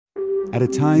At a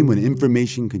time when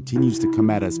information continues to come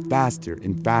at us faster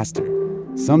and faster,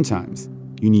 sometimes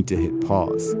you need to hit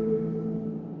pause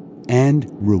and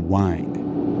rewind.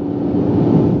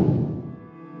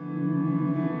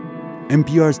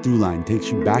 NPR's Throughline takes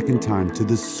you back in time to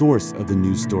the source of the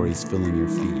news stories filling your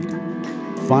feed.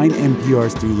 Find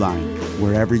NPR's Throughline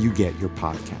wherever you get your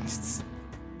podcasts.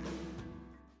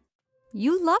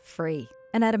 You love free,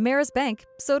 and at Ameris Bank,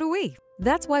 so do we.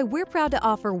 That's why we're proud to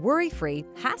offer worry-free,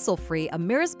 hassle-free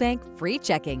Ameris Bank free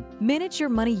checking. Manage your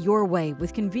money your way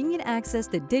with convenient access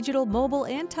to digital, mobile,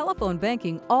 and telephone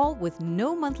banking, all with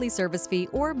no monthly service fee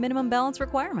or minimum balance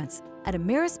requirements. At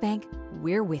Ameris Bank,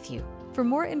 we're with you. For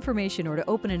more information or to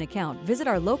open an account, visit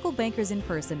our local bankers in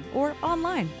person or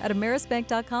online at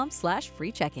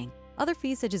amerisbank.com/free checking. Other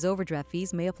fees such as overdraft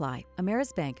fees may apply.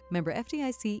 Ameris Bank, member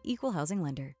FDIC, equal housing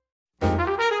lender.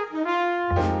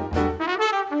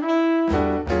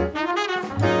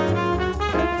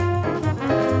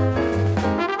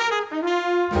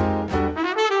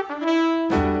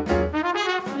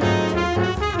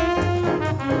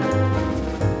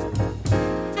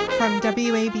 From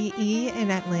WABE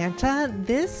in Atlanta,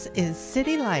 this is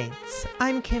City Lights.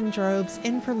 I'm Kim Drobes,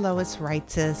 in for Lois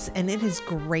Reitzes, and it is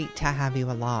great to have you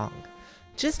along.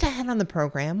 Just ahead on the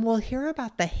program, we'll hear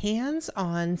about the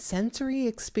hands-on sensory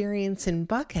experience in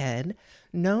Buckhead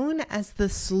known as the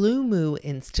SLUMU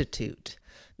Institute.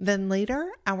 Then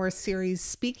later, our series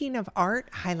Speaking of Art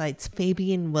highlights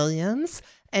Fabian Williams,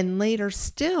 and later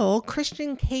still,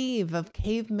 Christian Cave of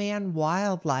Caveman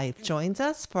Wildlife joins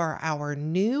us for our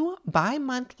new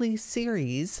bi-monthly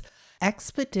series,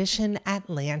 Expedition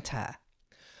Atlanta.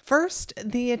 First,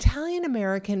 the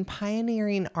Italian-American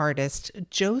pioneering artist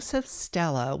Joseph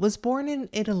Stella was born in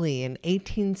Italy in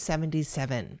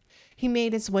 1877. He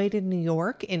made his way to New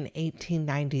York in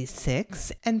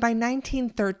 1896, and by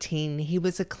 1913, he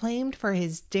was acclaimed for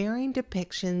his daring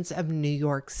depictions of New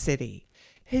York City.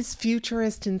 His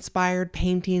futurist-inspired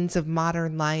paintings of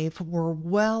modern life were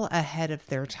well ahead of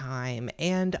their time,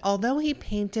 and although he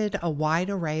painted a wide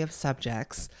array of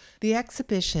subjects, the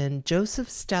exhibition Joseph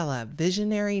Stella,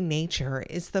 Visionary Nature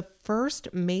is the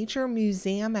first major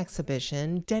museum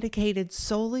exhibition dedicated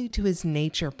solely to his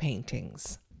nature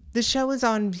paintings. The show is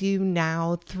on view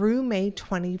now through May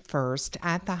 21st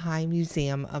at the High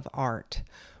Museum of Art.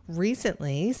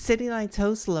 Recently, City Lights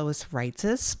host Lois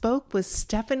Reitzes spoke with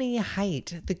Stephanie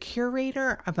Height, the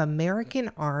curator of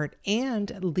American art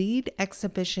and lead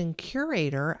exhibition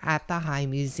curator at the High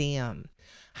Museum.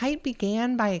 Height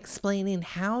began by explaining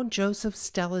how Joseph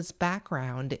Stella's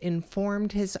background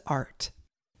informed his art.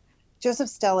 Joseph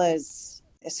Stella's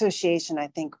association, I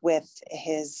think, with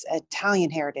his Italian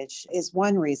heritage is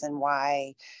one reason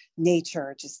why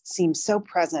nature just seems so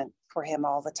present for him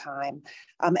all the time.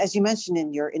 As you mentioned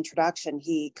in your introduction,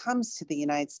 he comes to the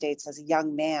United States as a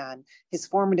young man. His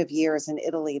formative years in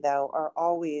Italy, though, are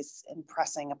always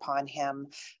impressing upon him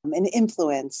an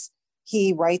influence.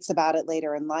 He writes about it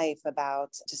later in life,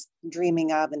 about just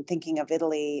dreaming of and thinking of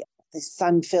Italy, the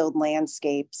sun-filled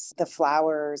landscapes, the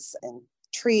flowers and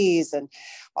trees and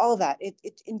all of that.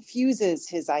 It infuses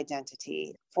his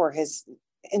identity for his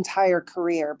entire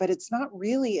career, but it's not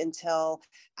really until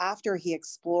after he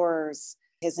explores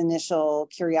his initial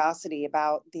curiosity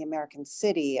about the American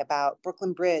city, about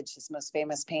Brooklyn Bridge, his most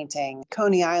famous painting,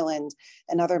 Coney Island,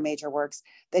 and other major works,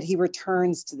 that he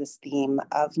returns to this theme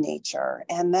of nature.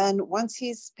 And then once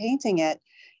he's painting it,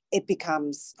 it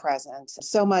becomes present,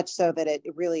 so much so that it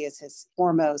really is his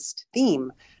foremost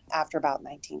theme after about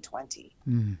 1920.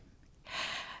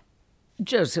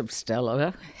 Joseph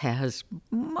Stella has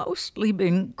mostly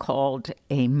been called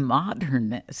a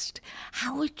modernist.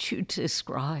 How would you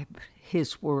describe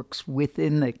his works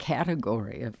within the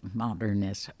category of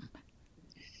modernism?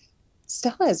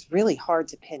 Stella is really hard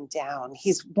to pin down.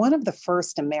 He's one of the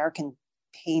first American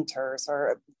painters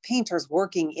or painters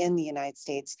working in the United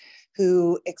States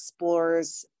who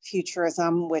explores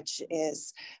futurism, which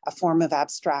is a form of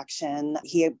abstraction.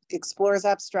 He explores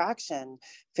abstraction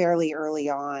fairly early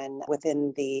on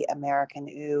within the American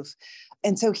oeuvre.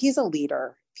 And so he's a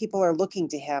leader. People are looking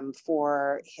to him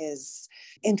for his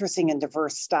interesting and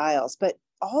diverse styles, but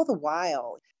all the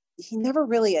while, he never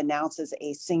really announces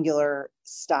a singular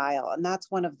style. And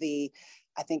that's one of the,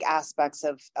 I think, aspects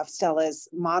of Stella's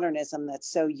modernism that's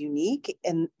so unique,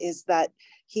 and is that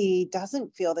he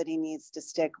doesn't feel that he needs to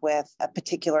stick with a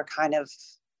particular kind of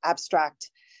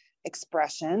abstract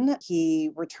expression.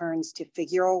 He returns to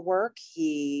figural work.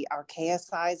 He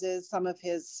archaicizes some of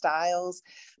his styles.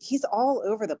 He's all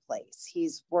over the place.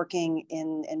 He's working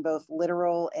in both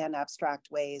literal and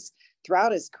abstract ways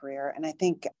throughout his career. And I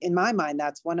think, in my mind,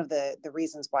 that's one of the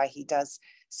reasons why he does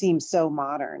seem so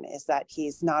modern, is that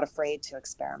he's not afraid to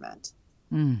experiment.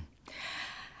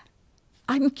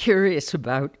 I'm curious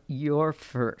about your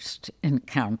first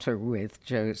encounter with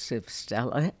Joseph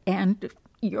Stella and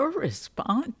your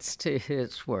response to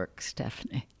his work,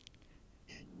 Stephanie.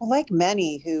 Well, like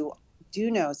many who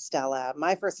do know Stella,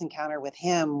 my first encounter with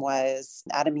him was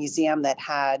at a museum that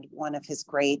had one of his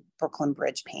great Brooklyn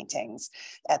Bridge paintings.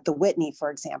 At the Whitney,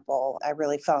 for example, I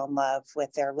really fell in love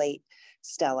with their late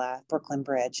Stella, Brooklyn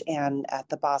Bridge, and at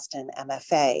the Boston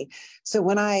MFA. So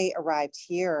when I arrived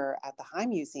here at the High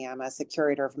Museum as the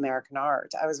curator of American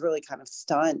art, I was really kind of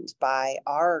stunned by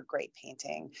our great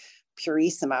painting,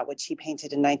 Purissima, which he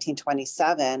painted in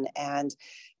 1927. And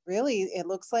really, it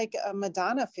looks like a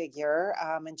Madonna figure,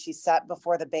 and she's set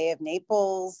before the Bay of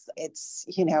Naples. It's,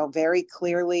 very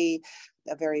clearly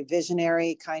a very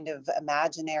visionary kind of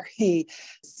imaginary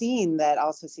scene that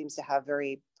also seems to have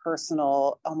very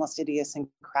personal, almost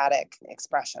idiosyncratic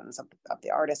expressions of the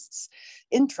artist's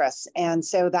interests. And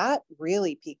so that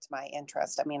really piqued my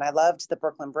interest. I mean, I loved the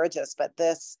Brooklyn Bridges, but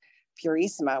this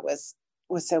Purissima was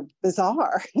so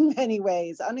bizarre in many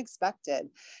ways, unexpected.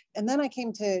 And then I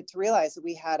came to realize that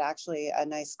we had actually a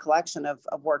nice collection of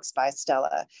works by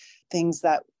Stella, things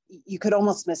that you could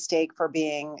almost mistake for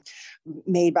being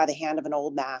made by the hand of an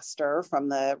old master from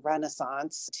the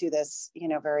Renaissance, to this,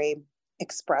 very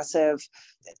expressive,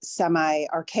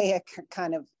 semi-archaic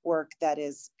kind of work that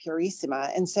is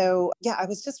Purissima. And so, I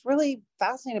was just really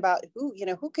fascinated about who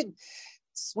could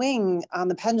swing on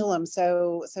the pendulum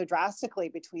so drastically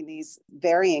between these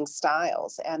varying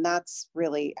styles. And that's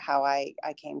really how I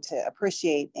came to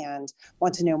appreciate and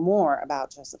want to know more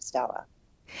about Joseph Stella.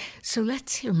 So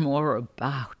let's hear more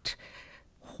about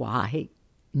why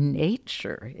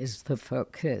nature is the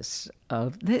focus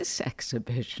of this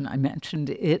exhibition. I mentioned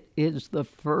it is the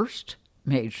first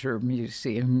major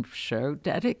museum show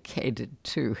dedicated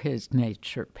to his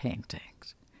nature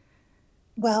paintings.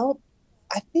 Well,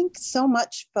 I think so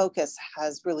much focus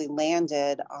has really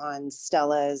landed on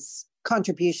Stella's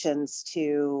contributions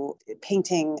to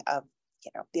painting of,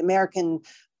 the American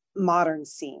modern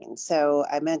scene. So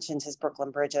I mentioned his Brooklyn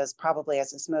Bridges probably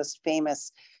as his most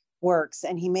famous works,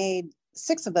 and he made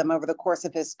 6 of them over the course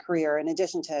of his career, in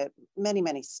addition to many,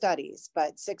 many studies,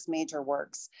 but 6 major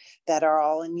works that are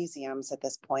all in museums at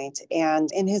this point. And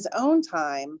in his own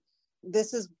time,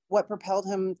 this is what propelled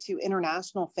him to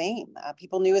international fame.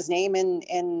 People knew his name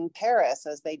in Paris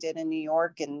as they did in New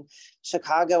York and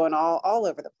Chicago and all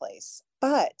over the place.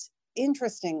 But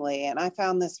interestingly, and I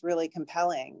found this really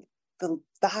compelling, the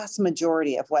vast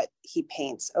majority of what he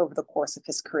paints over the course of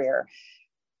his career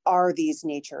are these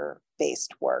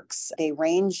nature-based works. They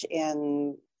range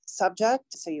in subject.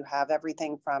 So you have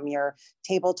everything from your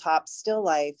tabletop still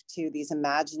life to these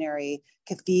imaginary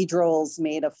cathedrals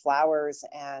made of flowers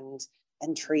and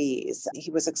trees.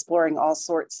 He was exploring all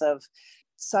sorts of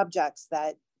subjects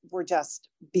that were just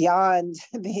beyond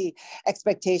the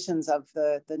expectations of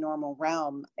the normal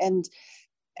realm. And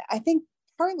I think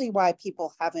partly why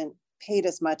people haven't paid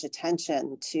as much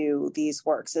attention to these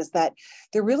works is that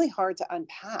they're really hard to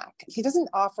unpack. He doesn't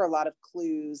offer a lot of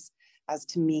clues as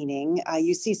to meaning.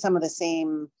 You see some of the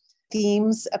same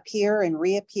themes appear and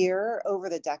reappear over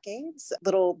the decades.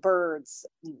 Little birds,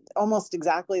 almost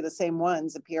exactly the same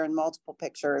ones, appear in multiple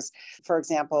pictures. For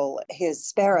example, his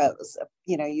sparrows,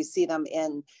 you see them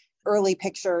in early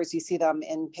pictures, you see them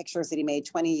in pictures that he made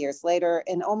 20 years later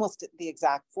in almost the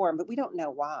exact form, but we don't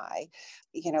know why.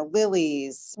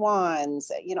 Lilies,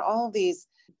 swans, all of these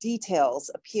details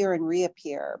appear and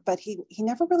reappear, but he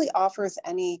never really offers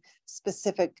any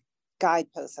specific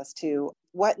guideposts as to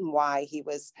what and why he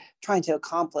was trying to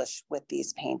accomplish with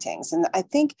these paintings. And I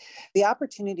think the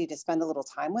opportunity to spend a little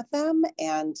time with them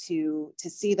and to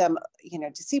see them,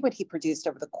 to see what he produced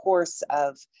over the course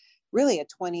of really a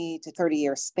 20 to 30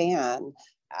 year span,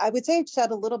 I would say it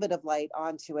shed a little bit of light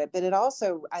onto it, but it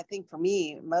also, I think for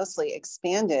me, mostly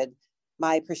expanded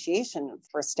my appreciation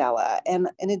for Stella. And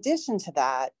in addition to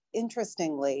that,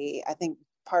 interestingly, I think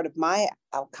part of my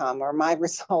outcome or my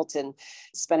result in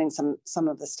spending some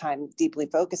of this time deeply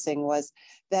focusing was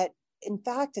that, in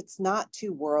fact, it's not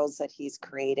 2 worlds that he's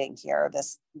creating here,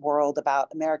 this world about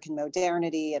American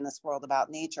modernity and this world about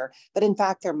nature, but in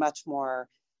fact, they're much more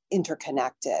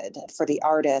interconnected for the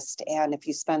artist. And if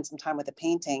you spend some time with a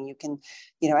painting, you can,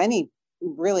 any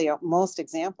really most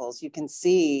examples, you can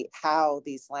see how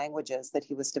these languages that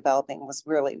he was developing was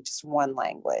really just one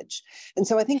language. And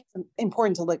so I think it's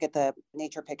important to look at the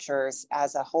nature pictures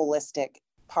as a holistic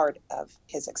part of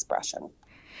his expression.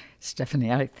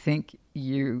 Stephanie, I think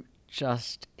you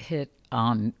just hit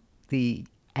on the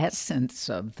essence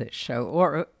of the show,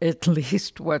 or at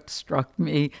least what struck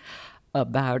me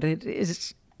about it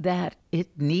is that it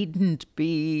needn't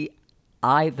be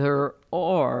either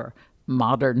or,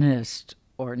 modernist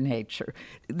or nature.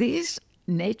 These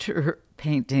nature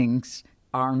paintings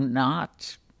are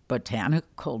not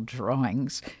botanical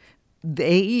drawings.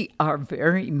 They are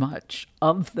very much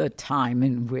of the time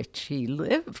in which he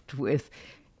lived, with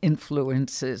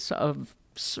influences of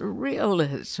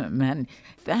surrealism and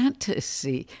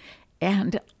fantasy.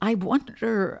 And I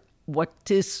wonder what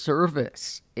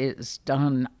disservice is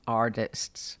done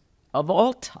artists of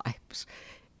all types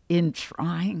in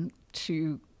trying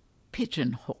to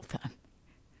pigeonhole them.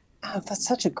 Oh, that's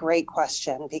such a great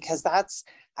question, because that's,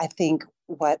 I think,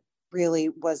 what really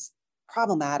was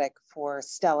problematic for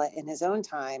Stella in his own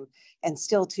time and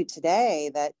still to today,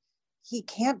 that he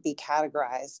can't be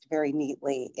categorized very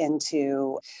neatly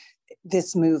into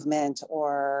this movement,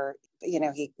 or,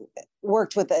 he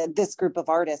worked with this group of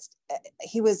artists.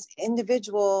 He was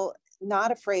individual, not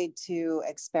afraid to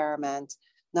experiment,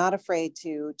 not afraid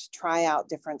to try out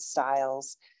different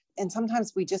styles. And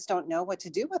sometimes we just don't know what to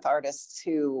do with artists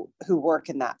who work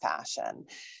in that fashion.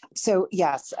 So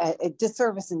yes, a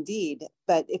disservice indeed.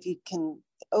 But if you can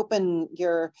open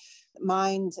your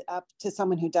mind up to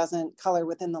someone who doesn't color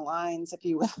within the lines, if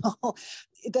you will,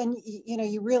 then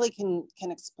you really can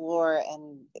explore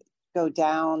and go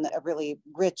down a really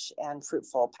rich and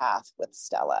fruitful path with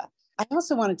Stella. I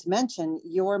also wanted to mention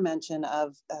your mention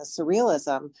of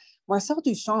surrealism. Marcel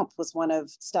Duchamp was one of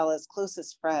Stella's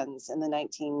closest friends in the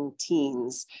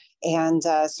 19-teens. And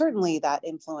certainly that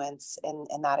influence and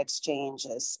that exchange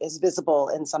is visible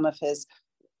in some of his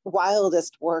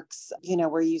wildest works,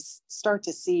 where you start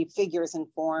to see figures and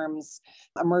forms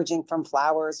emerging from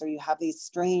flowers, or you have these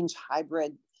strange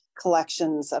hybrid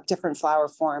collections of different flower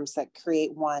forms that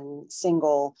create one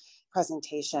single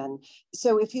presentation.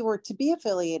 So if he were to be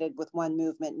affiliated with one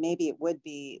movement, maybe it would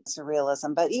be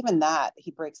surrealism, but even that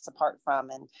he breaks apart from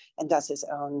and does his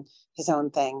own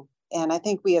thing. And I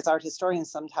think we as art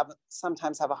historians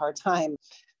sometimes have a hard time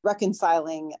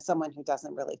reconciling someone who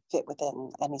doesn't really fit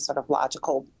within any sort of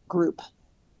logical group.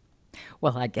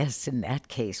 Well, I guess in that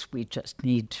case, we just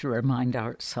need to remind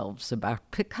ourselves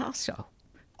about Picasso.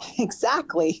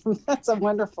 Exactly. That's a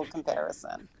wonderful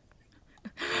comparison.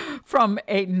 From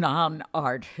a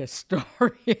non-art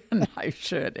historian, I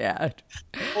should add.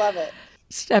 Love it.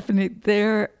 Stephanie,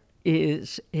 there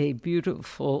is a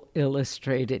beautiful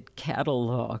illustrated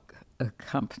catalog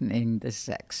accompanying this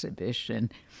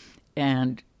exhibition,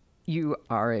 and you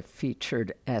are a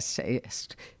featured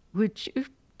essayist. Would you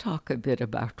talk a bit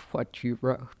about what you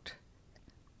wrote?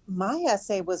 My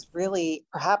essay was really,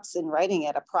 perhaps in writing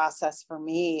it, a process for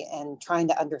me and trying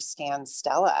to understand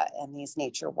Stella and these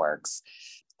nature works.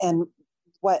 And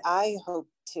what I hope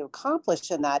to accomplish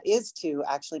in that is to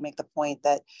actually make the point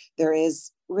that there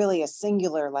is really a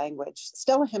singular language.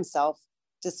 Stella himself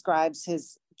describes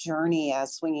his journey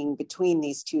as swinging between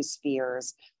these two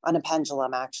spheres on a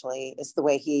pendulum, actually, is the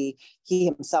way he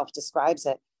himself describes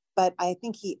it. But I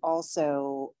think he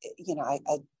also, I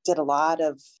did a lot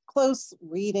of close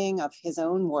reading of his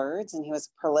own words, and he was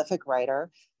a prolific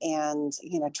writer, and,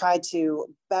 tried to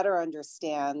better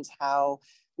understand how,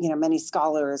 many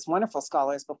scholars, wonderful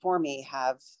scholars before me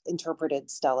have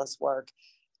interpreted Stella's work.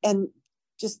 And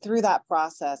just through that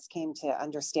process came to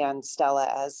understand Stella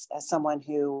as someone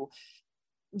who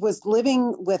was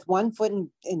living with one foot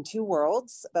in two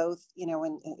worlds, both,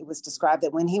 when it was described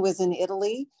that when he was in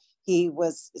Italy, he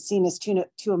was seen as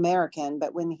too American,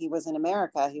 but when he was in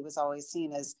America, he was always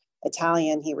seen as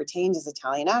Italian. He retained his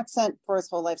Italian accent for his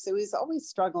whole life. So he was always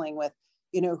struggling with,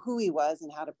 who he was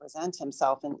and how to present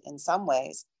himself in some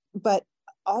ways. But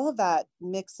all of that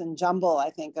mix and jumble, I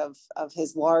think, of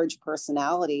his large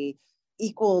personality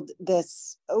equaled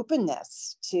this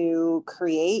openness to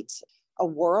create a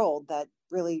world that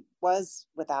really was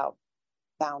without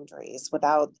boundaries,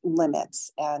 without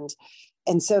limits. And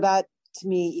so that, to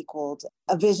me, equaled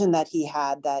a vision that he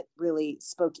had that really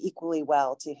spoke equally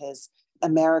well to his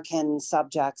American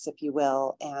subjects, if you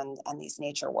will, and these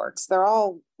nature works. They're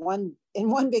all one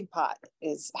big pot,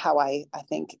 is how I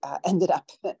think ended up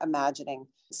imagining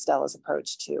Stella's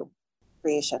approach to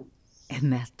creation.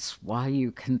 And that's why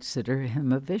you consider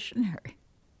him a visionary.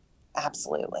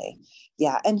 Absolutely.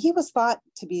 Yeah. And he was thought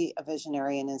to be a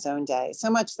visionary in his own day, so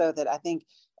much so that I think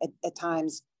at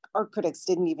times art critics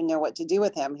didn't even know what to do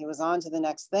with him. He was on to the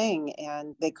next thing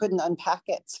and they couldn't unpack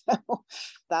it. So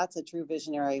that's a true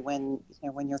visionary when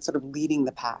you're sort of leading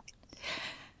the pack.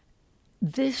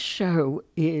 This show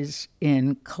is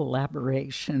in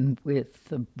collaboration with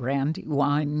the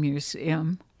Brandywine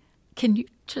Museum. Can you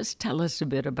just tell us a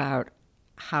bit about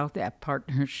how that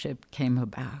partnership came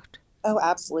about? Oh,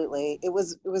 absolutely. It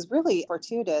was really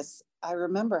fortuitous. I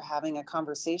remember having a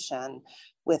conversation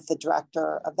with the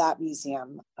director of that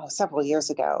museum several years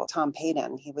ago, Tom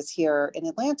Payton. He was here in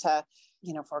Atlanta,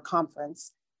 for a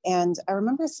conference. And I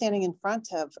remember standing in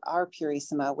front of our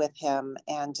Purissima with him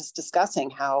and just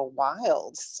discussing how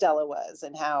wild Stella was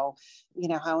and how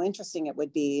interesting it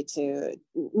would be to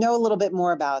know a little bit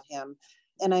more about him.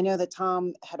 And I know that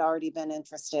Tom had already been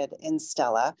interested in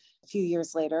Stella. A few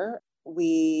years later,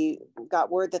 we got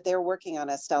word that they were working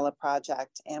on a Stella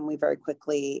project, and we very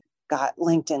quickly got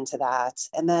linked into that.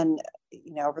 And then,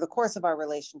 over the course of our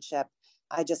relationship,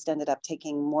 I just ended up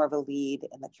taking more of a lead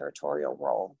in the curatorial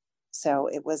role. So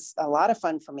it was a lot of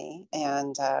fun for me,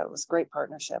 and it was a great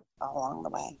partnership all along the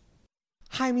way.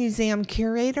 Hi, museum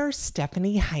curator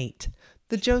Stephanie Height.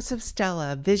 The Joseph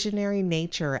Stella Visionary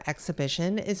Nature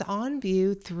exhibition is on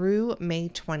view through May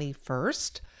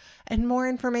 21st, and more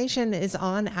information is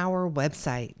on our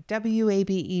website,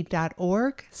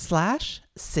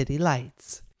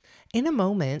 wabe.org/citylights. In a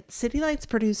moment, City Lights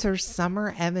producer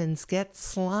Summer Evans gets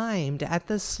slimed at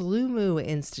the SLUMU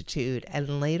Institute,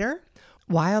 and later,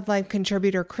 wildlife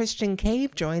contributor Christian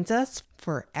Cave joins us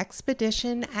for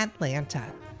Expedition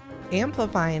Atlanta.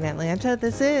 Amplifying Atlanta,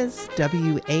 this is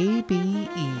WABE.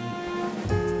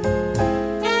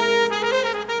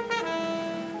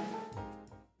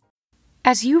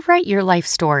 As you write your life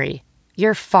story,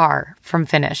 you're far from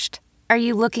finished. Are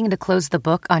you looking to close the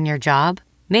book on your job?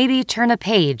 Maybe turn a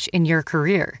page in your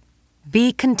career?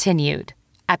 Be continued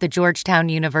at the Georgetown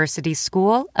University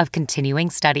School of Continuing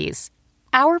Studies.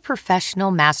 Our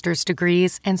professional master's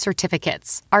degrees and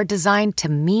certificates are designed to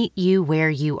meet you where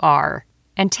you are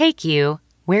and take you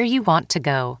where you want to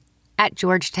go. At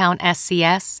Georgetown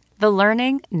SCS, the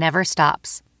learning never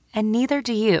stops, and neither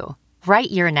do you.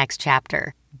 Write your next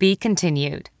chapter. Be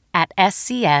continued at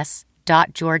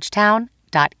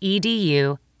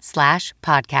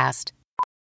scs.georgetown.edu/podcast.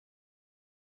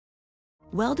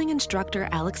 Welding instructor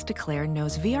Alex DeClaire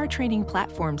knows VR training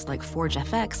platforms like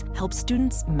ForgeFX help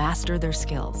students master their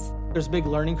skills. There's a big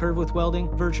learning curve with welding.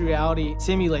 Virtual reality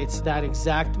simulates that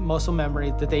exact muscle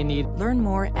memory that they need. Learn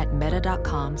more at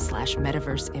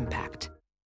meta.com/metaverseimpact.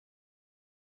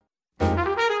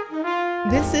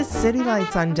 This is City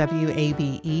Lights on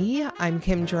WABE. I'm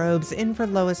Kim Drobes, in for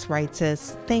Lois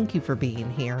Reitzes. Thank you for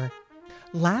being here.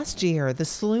 Last year, the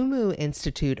SLUMU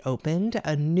Institute opened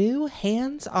a new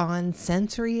hands-on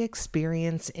sensory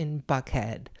experience in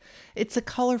Buckhead. It's a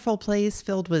colorful place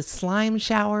filled with slime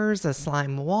showers, a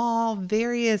slime wall,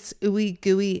 various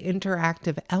ooey-gooey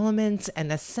interactive elements,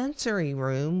 and a sensory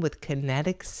room with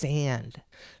kinetic sand.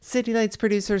 City Lights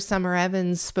producer Summer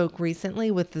Evans spoke recently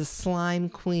with the slime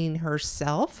queen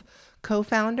herself,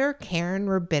 co-founder Karen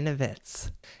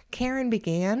Rabinovitz. Karen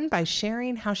began by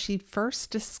sharing how she first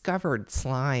discovered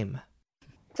slime.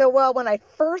 So, when I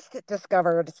first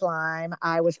discovered slime,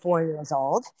 I was 4 years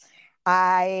old.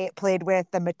 I played with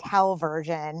the Mattel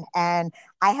version, and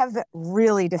I have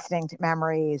really distinct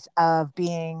memories of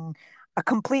being a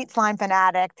complete slime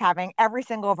fanatic, having every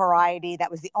single variety.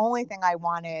 That was the only thing I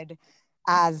wanted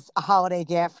as a holiday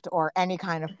gift or any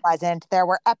kind of present. There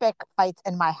were epic fights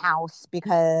in my house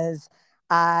because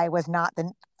I was not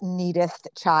the neatest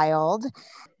child.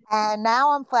 And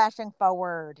now I'm flashing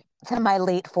forward to my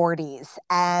late 40s.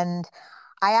 And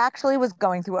I actually was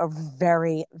going through a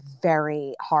very,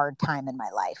 very hard time in my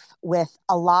life with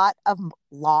a lot of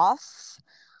loss,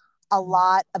 a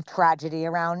lot of tragedy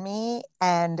around me,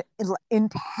 and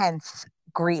intense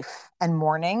grief and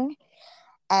mourning.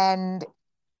 And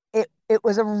it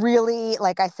was a really,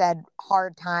 like I said,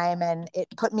 hard time, and it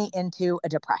put me into a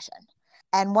depression.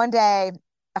 And one day,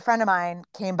 a friend of mine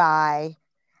came by,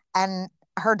 and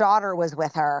her daughter was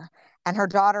with her, and her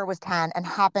daughter was 10 and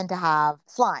happened to have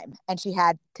slime. And she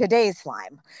had today's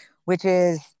slime, which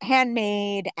is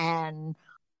handmade and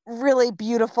really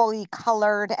beautifully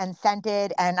colored and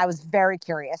scented. And I was very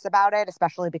curious about it,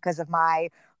 especially because of my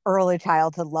early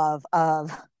childhood love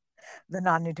of the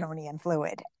non-Newtonian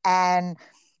fluid. And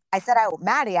I said, "Oh,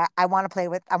 Maddie, I want to play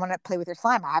with your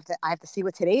slime. I have to see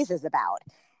what today's is about."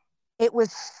 It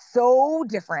was so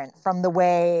different from the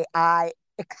way I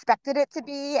expected it to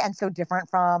be, and so different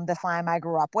from the slime I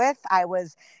grew up with. I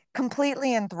was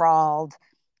completely enthralled.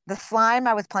 The slime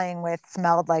I was playing with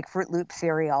smelled like Fruit Loop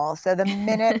cereal. So the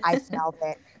minute I smelled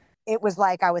it, it was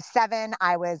like I was 7.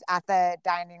 I was at the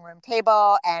dining room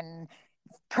table and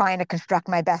trying to construct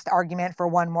my best argument for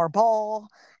one more bowl.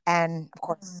 And of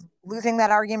course, losing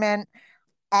that argument.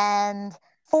 And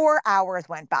 4 hours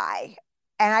went by.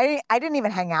 And I didn't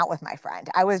even hang out with my friend.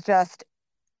 I was just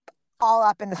all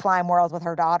up in the slime world with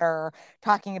her daughter,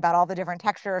 talking about all the different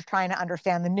textures, trying to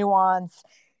understand the nuance.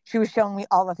 She was showing me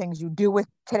all the things you do with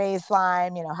today's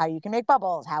slime, how you can make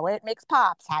bubbles, how it makes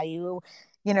pops, how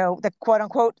the quote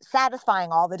unquote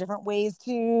satisfying, all the different ways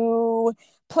to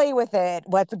play with it,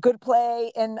 what's a good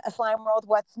play in a slime world,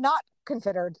 what's not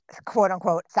considered quote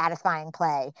unquote satisfying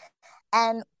play.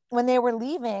 And when they were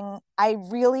leaving, I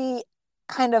really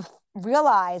kind of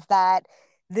realized that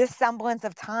this semblance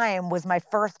of time was my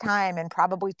first time in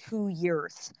probably 2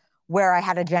 years where I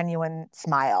had a genuine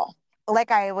smile.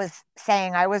 Like I was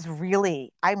saying, I was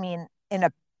really, in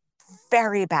a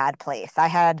very bad place. I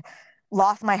had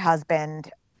lost my husband,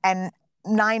 and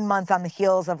 9 months on the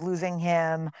heels of losing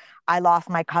him, I lost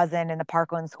my cousin in the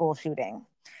Parkland school shooting.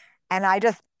 And I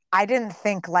didn't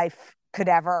think life could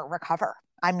ever recover.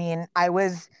 I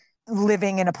was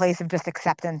living in a place of just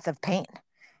acceptance of pain.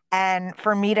 And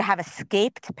for me to have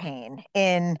escaped pain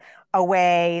in a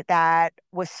way that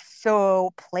was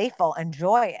so playful and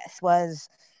joyous was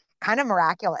kind of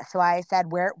miraculous. So I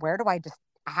said, where do I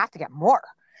have to get more.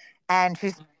 And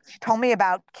she told me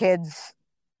about kids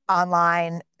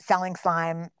online selling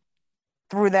slime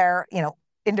through their,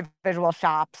 individual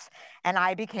shops. And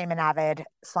I became an avid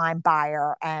slime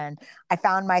buyer. And I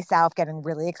found myself getting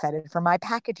really excited for my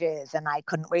packages, and I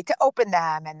couldn't wait to open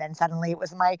them. And then suddenly it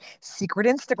was my secret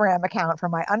Instagram account for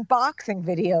my unboxing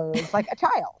videos like a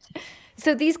child.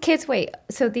 So these kids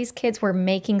were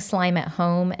making slime at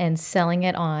home and selling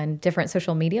it on different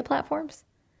social media platforms?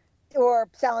 Or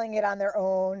selling it on their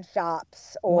own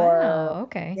shops, or, wow,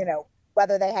 okay.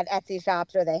 Whether they had Etsy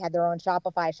shops or they had their own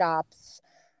Shopify shops.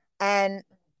 And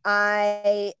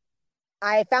I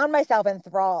found myself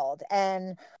enthralled,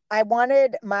 and I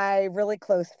wanted my really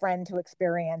close friend to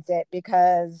experience it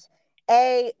because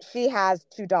A, she has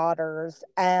 2 daughters,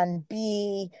 and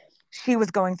B, she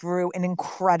was going through an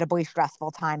incredibly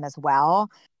stressful time as well.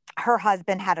 Her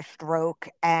husband had a stroke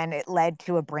and it led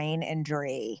to a brain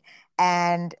injury.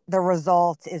 And the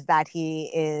result is that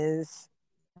he is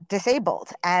disabled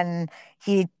and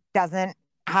he doesn't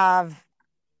have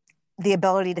the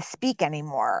ability to speak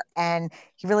anymore. And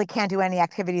he really can't do any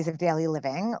activities of daily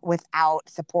living without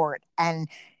support. And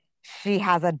she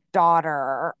has a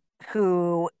daughter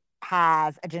who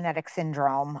has a genetic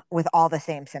syndrome with all the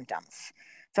same symptoms.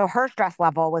 So her stress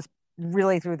level was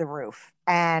really through the roof.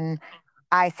 And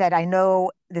I said, I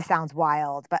know this sounds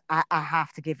wild, but I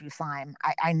have to give you slime.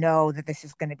 I know that this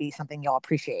is going to be something you'll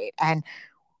appreciate. And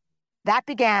that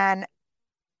began,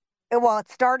 well,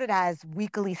 it started as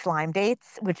weekly slime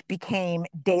dates, which became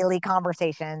daily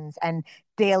conversations and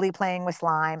daily playing with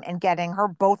slime and getting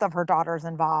both of her daughters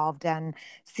involved and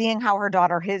seeing how her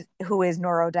daughter, who is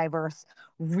neurodiverse,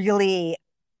 really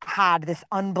had this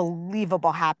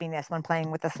unbelievable happiness when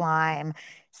playing with the slime,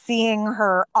 seeing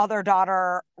her other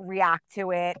daughter react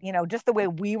to it, just the way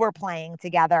we were playing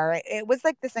together. It was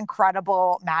like this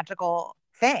incredible, magical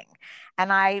thing.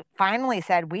 And I finally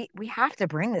said, we have to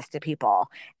bring this to people.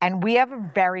 And we have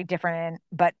very different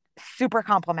but super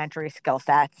complementary skill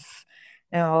sets.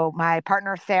 My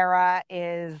partner, Sarah,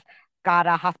 got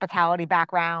a hospitality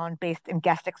background based in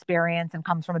guest experience and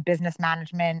comes from a business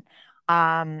management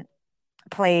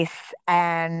place,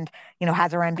 and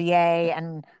has her MBA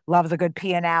and loves a good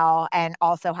P&L, and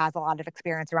also has a lot of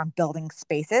experience around building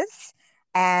spaces.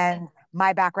 And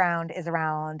my background is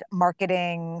around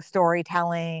marketing,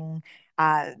 storytelling.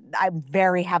 I'm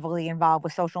very heavily involved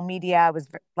with social media. I was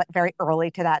very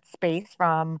early to that space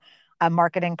from a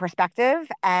marketing perspective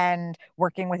and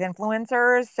working with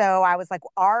influencers. So I was like,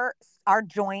 our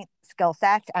joint skill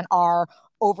sets and our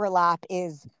overlap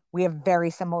is we have very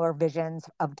similar visions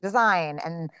of design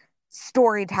and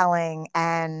storytelling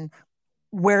and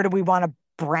where do we want to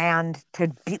brand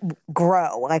to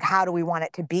grow, like how do we want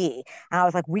it to be. And I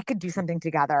was like, we could do something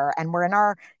together. And we're in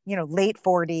our late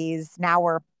 40s now.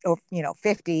 We're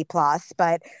 50 plus,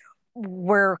 but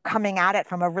we're coming at it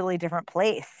from a really different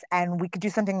place, and we could do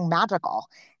something magical.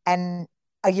 And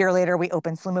a year later we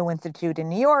opened Slumu Institute in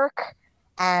New York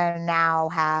and now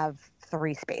have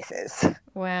 3 spaces.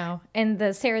 Wow. And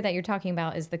the Sarah that you're talking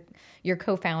about is your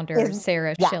co-founder,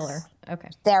 Sarah Schiller. Okay.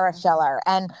 Sarah Schiller.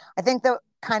 And I think the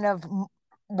kind of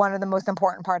one of the most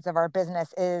important parts of our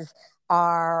business is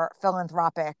our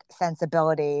philanthropic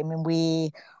sensibility. I mean,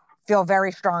 we feel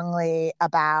very strongly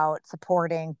about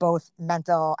supporting both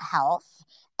mental health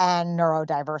and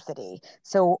neurodiversity.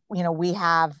 So, we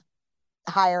have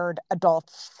hired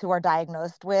adults who are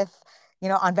diagnosed with,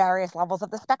 on various levels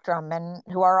of the spectrum and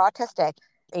who are autistic.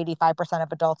 85%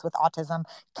 of adults with autism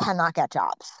cannot get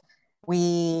jobs.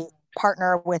 We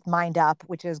partner with Mind Up,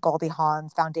 which is Goldie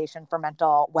Hawn's Foundation for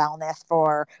Mental Wellness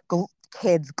for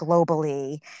kids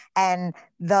globally. And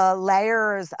the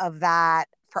layers of that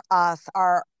for us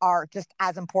are just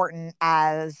as important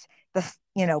as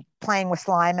playing with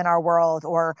slime in our world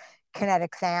or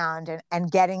kinetic sound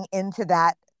and getting into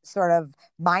that sort of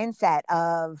mindset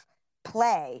of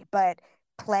play. But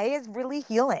play is really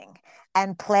healing.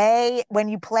 And when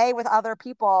you play with other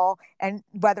people, and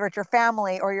whether it's your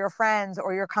family or your friends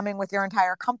or you're coming with your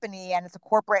entire company and it's a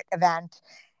corporate event,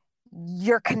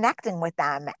 you're connecting with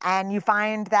them. And you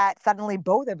find that suddenly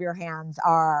both of your hands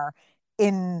are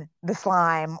in the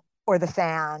slime or the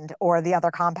sand or the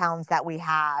other compounds that we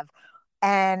have.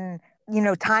 And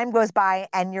time goes by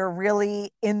and you're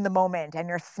really in the moment and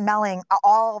you're smelling.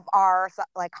 All of our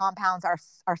compounds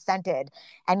are scented,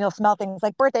 and you'll smell things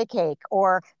like birthday cake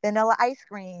or vanilla ice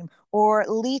cream or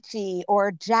lychee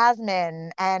or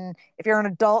jasmine. And if you're an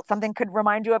adult, something could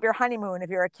remind you of your honeymoon. If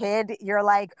you're a kid, you're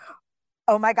like,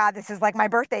 oh my God, this is like my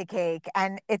birthday cake.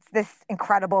 And it's this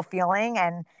incredible feeling.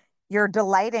 And you're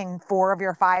delighting 4 of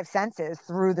your 5 senses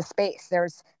through the space.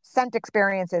 There's scent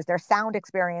experiences, there's sound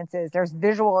experiences, there's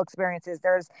visual experiences,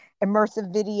 there's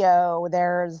immersive video,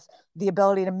 there's the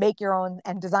ability to make your own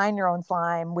and design your own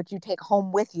slime, which you take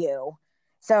home with you.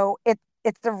 So it's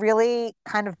a really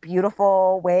kind of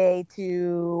beautiful way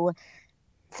to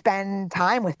spend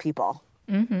time with people.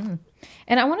 Mm-hmm.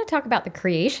 And I want to talk about the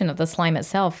creation of the slime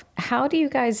itself. How do you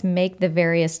guys make the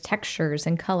various textures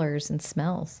and colors and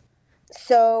smells?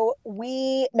 So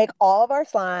we make all of our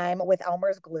slime with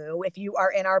Elmer's glue. If you are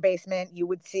in our basement, you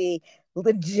would see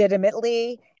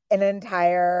legitimately an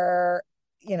entire,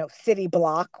 city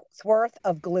block's worth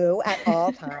of glue at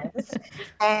all times.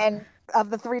 And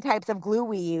of the 3 types of glue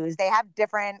we use, they have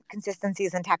different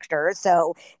consistencies and textures.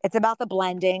 So it's about the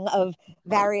blending of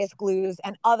various glues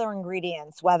and other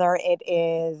ingredients, whether it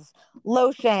is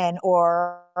lotion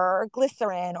or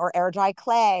glycerin or air dry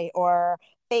clay or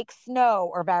fake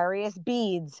snow or various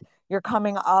beads. You're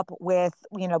coming up with,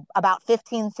 about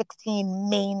 15, 16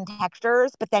 main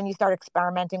textures, but then you start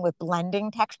experimenting with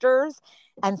blending textures.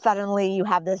 And suddenly you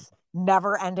have this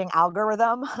never ending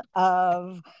algorithm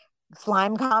of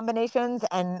slime combinations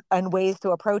and ways to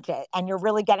approach it. And you're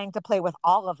really getting to play with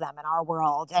all of them in our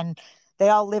world. And they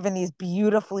all live in these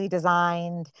beautifully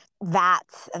designed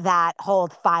vats that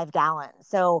hold 5 gallons.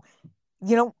 So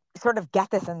you don't sort of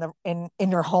get this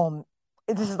in your home.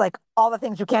 This is like all the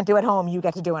things you can't do at home, you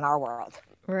get to do in our world.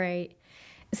 Right.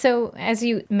 So as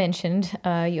you mentioned,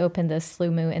 you opened the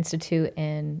Slumu Institute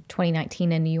in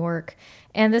 2019 in New York,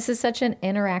 and this is such an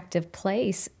interactive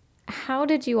place. How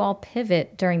did you all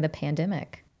pivot during the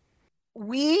pandemic?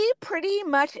 We pretty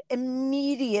much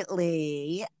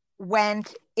immediately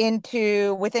went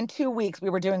into, within 2 weeks, we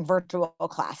were doing virtual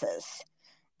classes.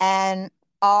 And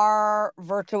our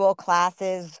virtual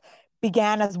classes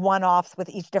began as one-offs with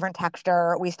each different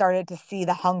texture. We started to see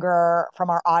the hunger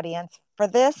from our audience for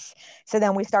this. So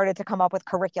then we started to come up with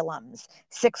curriculums,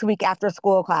 6-week after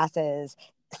school classes,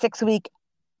 6-week,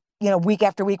 week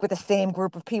after week with the same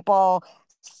group of people,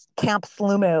 Camp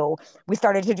Slumu. We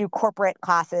started to do corporate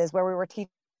classes where we were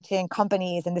teaching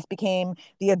companies, and this became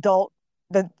the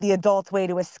adult's way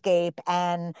to escape.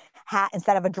 And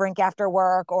instead of a drink after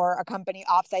work or a company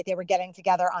offsite, they were getting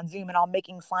together on Zoom and all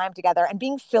making slime together and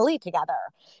being silly together,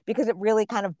 because it really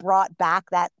kind of brought back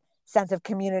that sense of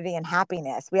community and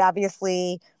happiness. We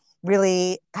obviously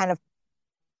really kind of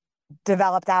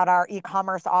developed out our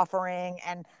e-commerce offering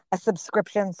and a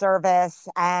subscription service,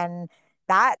 and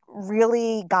that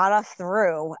really got us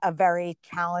through a very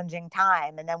challenging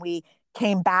time. And then we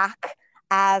came back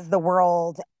as the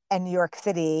world and New York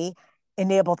City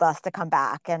enabled us to come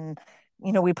back. And,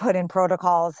 we put in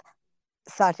protocols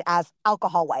such as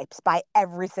alcohol wipes by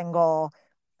every single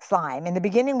slime. In the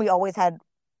beginning, we always had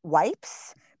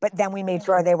wipes, but then we made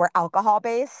sure they were alcohol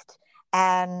based.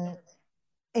 And,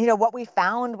 what we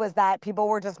found was that people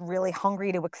were just really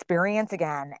hungry to experience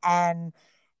again and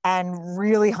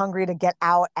really hungry to get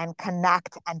out and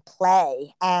connect and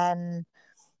play. And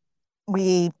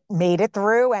we made it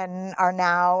through and are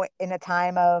now in a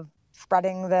time of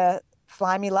spreading the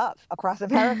slimy love across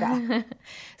America.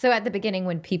 So at the beginning,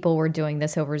 when people were doing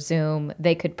this over Zoom,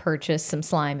 they could purchase some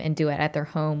slime and do it at their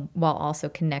home while also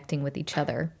connecting with each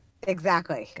other.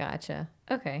 Exactly. Gotcha.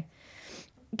 Okay.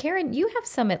 Karen, you have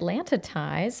some Atlanta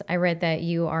ties. I read that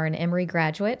you are an Emory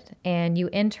graduate and you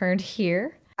interned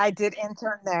here. I did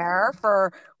intern there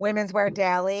for Women's Wear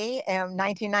Daily in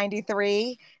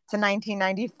 1993 to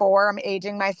 1994. I'm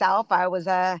aging myself. I was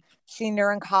a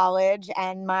senior in college,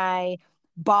 and my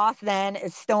boss then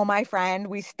is still my friend.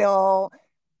 We still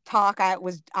talk. I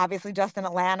was obviously just in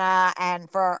Atlanta and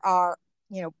for our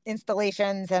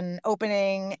installations and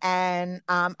opening, and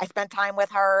I spent time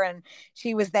with her, and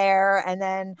she was there, and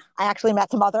then I actually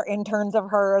met some other interns of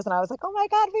hers, and I was like, oh my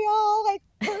God,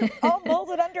 we're all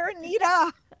molded under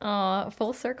Anita.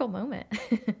 Full circle moment.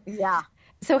 Yeah.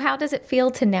 So how does it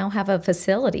feel to now have a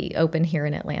facility open here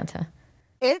in Atlanta?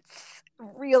 It's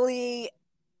really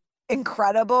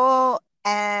incredible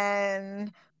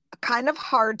and kind of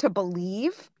hard to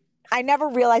believe. I never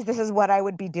realized this is what I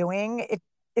would be doing.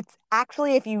 It's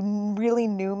actually, if you really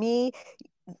knew me,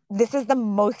 this is the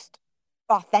most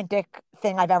authentic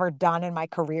thing I've ever done in my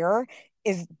career,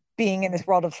 is being in this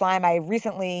world of slime. I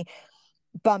recently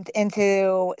bumped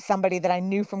into somebody that I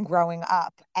knew from growing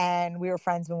up, and we were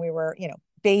friends when we were,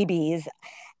 babies.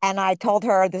 And I told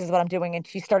her, this is what I'm doing. And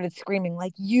she started screaming,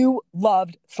 like, you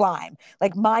loved slime.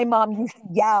 Like, my mom used to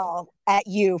yell at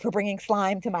you for bringing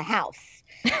slime to my house.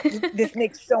 It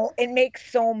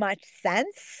makes so much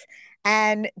sense.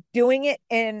 And doing it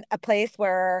in a place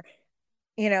where,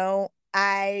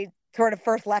 I sort of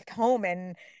first left home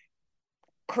and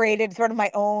created sort of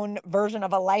my own version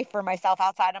of a life for myself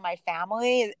outside of my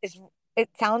family it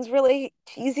sounds really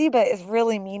cheesy, but it's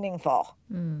really meaningful.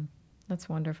 That's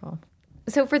wonderful.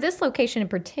 So for this location in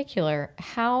particular,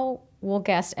 how will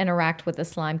guests interact with the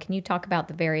slime? Can you talk about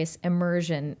the various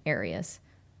immersion areas?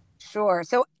 Sure.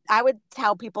 So I would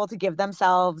tell people to give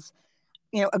themselves,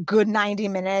 a good 90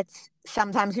 minutes.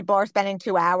 Sometimes people are spending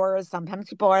 2 hours. Sometimes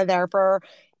people are there for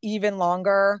even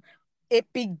longer. It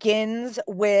begins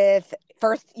with,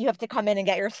 first, you have to come in and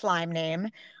get your slime name.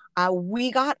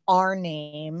 We got our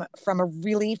name from a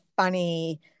really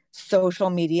funny social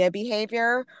media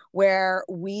behavior where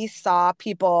we saw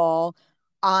people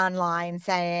online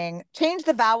saying, change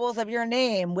the vowels of your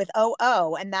name with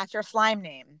OO, and that's your slime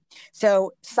name.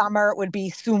 So Summer would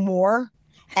be Sumur,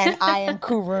 and I am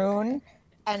Kurun,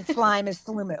 and slime is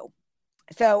Slumu.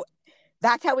 So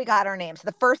that's how we got our name. So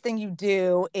the first thing you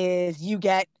do is you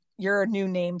get your new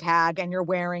name tag and you're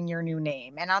wearing your new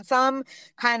name. And on some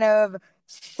kind of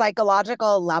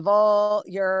psychological level,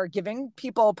 you're giving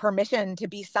people permission to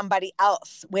be somebody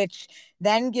else, which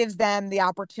then gives them the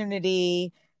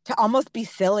opportunity to almost be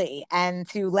silly and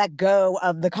to let go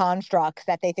of the constructs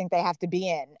that they think they have to be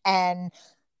in. And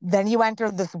then you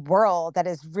enter this world that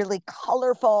is really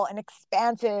colorful and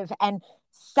expansive and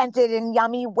scented in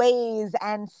yummy ways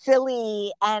and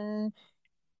silly. And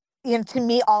to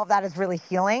me, all of that is really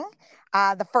healing.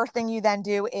 The first thing you then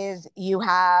do is you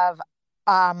have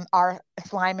our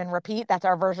slime and repeat. That's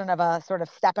our version of a sort of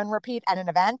step and repeat at an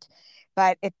event.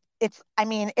 But it's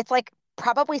like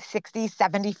probably 60,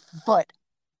 70 foot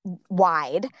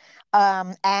wide,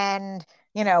 and,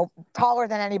 taller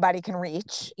than anybody can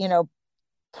reach,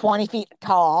 20 feet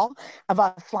tall of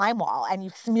a slime wall, and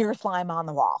you smear slime on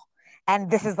the wall.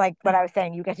 And this is like what I was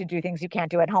saying, you get to do things you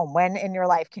can't do at home. When in your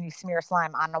life can you smear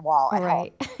slime on a wall at home?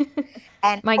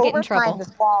 And might get in trouble.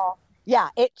 This wall,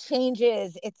 it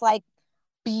changes. It's like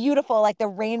beautiful, like the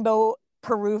rainbow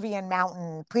Peruvian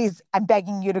mountain. Please, I'm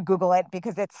begging you to Google it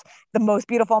because it's the most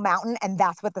beautiful mountain, and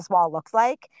that's what this wall looks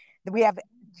like. We have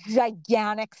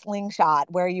gigantic slingshot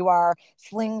where you are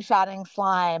slingshotting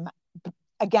slime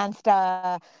against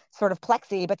a sort of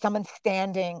plexi, but someone's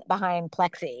standing behind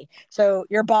plexi. So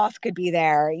your boss could be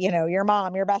there, your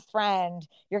mom, your best friend,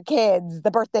 your kids, the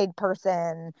birthday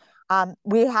person.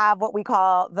 We have what we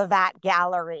call the vat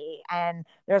gallery, and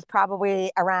there's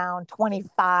probably around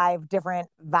 25 different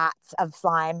vats of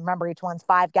slime. Remember, each one's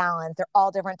 5 gallons. They're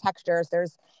all different textures.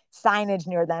 There's signage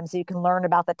near them so you can learn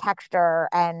about the texture.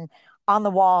 And on the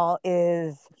wall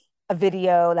is a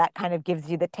video that kind of gives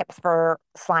you the tips for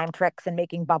slime tricks and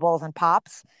making bubbles and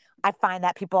pops. I find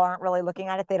that people aren't really looking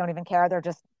at it. They don't even care. They're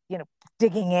just,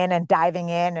 digging in and diving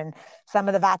in. And some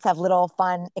of the vats have little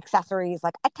fun accessories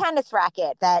like a tennis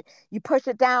racket that you push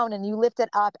it down and you lift it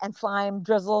up and slime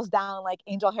drizzles down like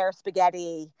angel hair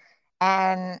spaghetti.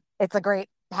 And it's a great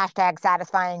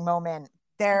 #satisfying moment.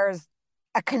 There's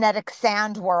a kinetic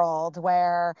sand world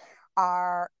where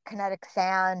our kinetic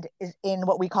sand is in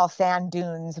what we call sand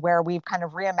dunes, where we've kind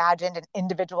of reimagined an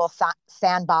individual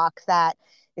sandbox that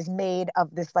is made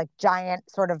of this like giant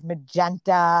sort of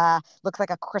magenta, looks like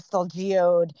a crystal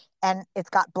geode, and it's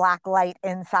got black light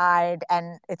inside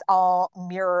and it's all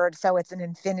mirrored. So it's an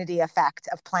infinity effect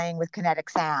of playing with kinetic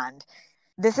sand.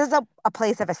 This is a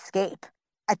place of escape.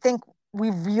 I think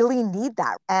we really need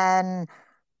that. And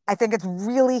I think it's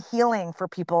really healing for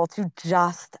people to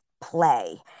just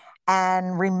play.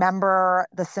 and remember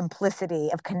the simplicity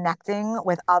of connecting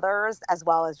with others as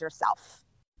well as yourself.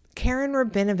 Karen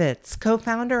Rabinovitz,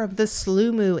 co-founder of the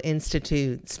SLU MU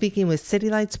Institute, speaking with City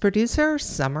Lights producer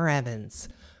Summer Evans.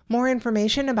 More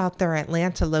information about their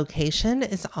Atlanta location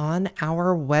is on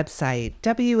our website,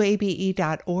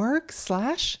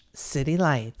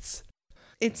 wabe.org/citylights.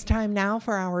 It's time now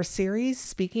for our series,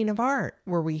 Speaking of Art,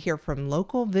 where we hear from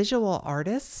local visual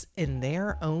artists in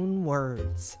their own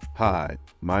words. Hi,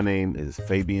 my name is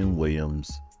Fabian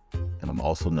Williams, and I'm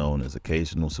also known as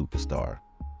Occasional Superstar.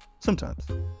 Sometimes.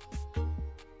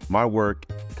 My work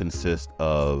consists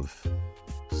of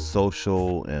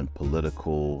social and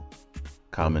political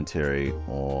commentary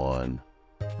on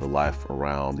the life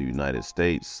around the United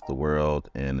States, the world,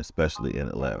 and especially in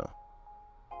Atlanta.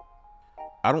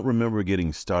 I don't remember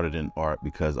getting started in art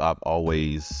because I've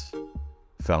always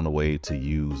found a way to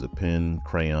use a pen,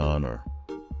 crayon, or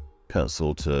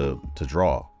pencil to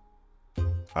draw.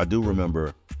 I do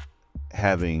remember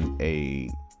having a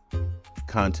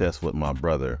contest with my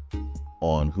brother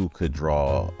on who could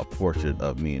draw a portrait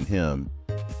of me and him,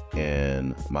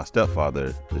 and my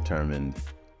stepfather determined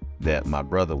that my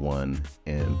brother won,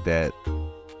 and that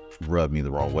rubbed me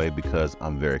the wrong way because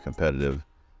I'm very competitive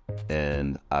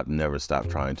and I've never stopped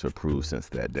trying to improve since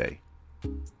that day.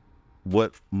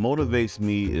 What motivates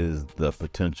me is the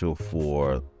potential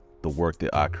for the work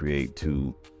that I create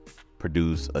to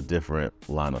produce a different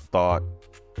line of thought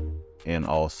and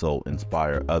also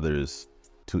inspire others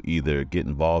to either get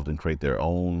involved and create their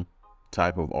own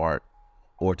type of art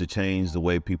or to change the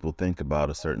way people think about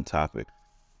a certain topic.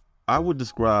 I would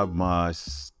describe my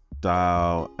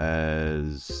style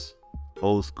as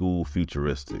old school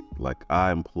futuristic. Like,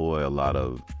 I employ a lot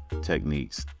of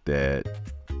techniques that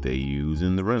they use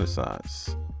in the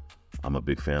Renaissance. I'm a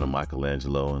big fan of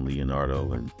Michelangelo and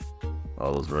Leonardo and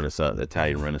all those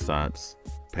Italian Renaissance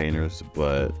painters,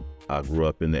 but I grew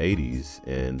up in the 80s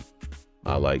and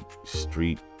I like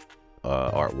street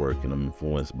artwork, and I'm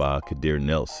influenced by Kadir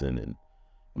Nelson and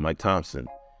Mike Thompson.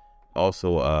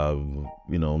 Also,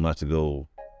 not to go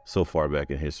so far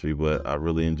back in history, but I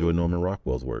really enjoy Norman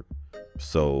Rockwell's work.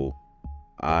 So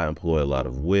I employ a lot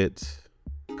of wit,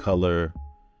 color,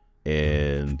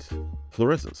 and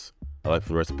fluorescence. I like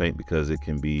fluorescent paint because it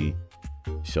can be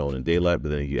shown in daylight,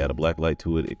 but then you add a black light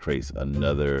to it, it creates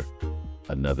another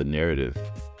narrative.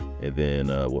 And then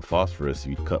with phosphorus,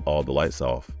 you cut all the lights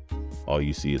off. All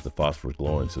you see is the phosphorus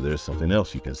glowing. So there's something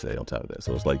else you can say on top of that.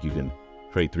 So it's like you can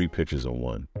create 3 pictures on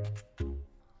one.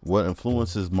 What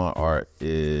influences my art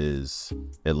is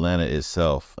Atlanta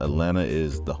itself. Atlanta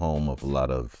is the home of a lot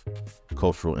of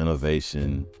cultural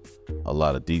innovation, a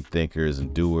lot of deep thinkers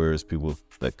and doers, people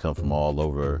that come from all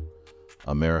over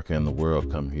America and the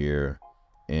world come here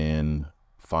and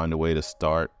find a way to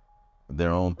start their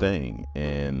own thing.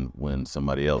 And when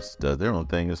somebody else does their own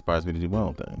thing, it inspires me to do my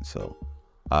own thing. So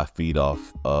I feed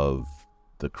off of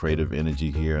the creative energy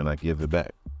here and I give it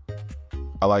back.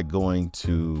 I like going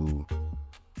to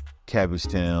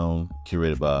Cabbagetown,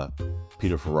 curated by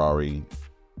Peter Ferrari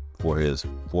for his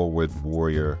Forward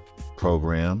Warrior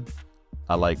program.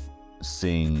 I like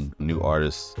seeing new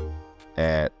artists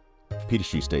at Peter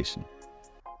Street Station,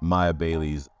 Maya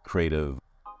Bailey's Creative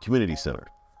Community Center.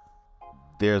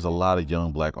 There's a lot of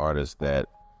young Black artists that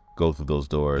go through those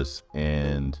doors,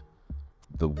 and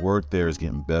the work there is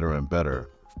getting better and better.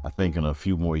 I think in a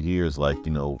few more years,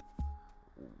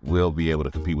 we'll be able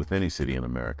to compete with any city in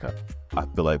America. I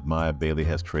feel like Maya Bailey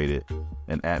has created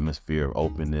an atmosphere of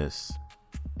openness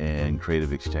and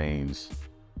creative exchange.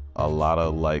 A lot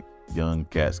of young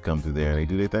cats come through there and they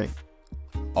do their thing.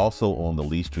 Also on the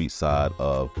Lee Street side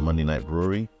of Monday Night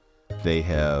Brewery, they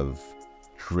have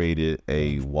created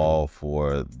a wall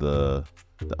for the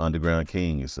Underground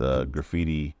Kings,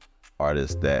 graffiti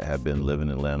artists that have been living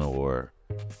in Atlanta or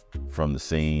from the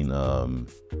scene.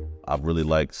 I really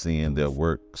like seeing their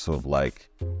work sort of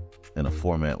in a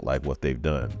format like what they've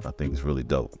done. I think it's really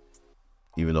dope.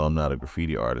 Even though I'm not a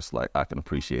graffiti artist, I can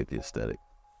appreciate the aesthetic.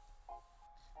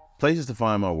 Places to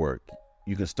find my work.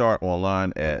 You can start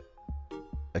online at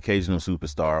Occasional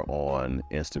Superstar on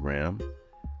Instagram.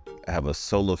 I have a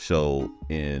solo show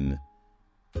in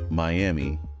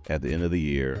Miami at the end of the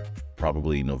year,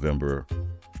 probably November,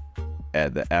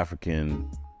 at the African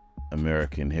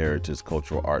American Heritage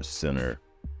Cultural Arts Center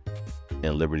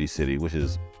in Liberty City, which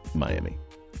is Miami.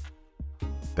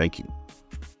 Thank you.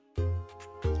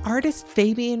 Artist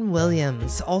Fabian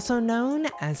Williams, also known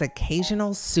as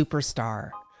Occasional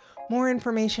Superstar. More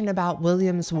information about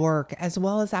Williams' work, as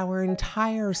well as our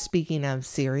entire Speaking Of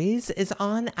series, is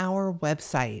on our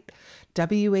website,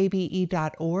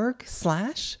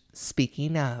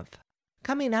 wabe.org/speakingof.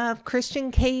 Coming up,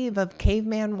 Christian Cave of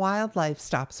Caveman Wildlife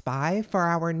stops by for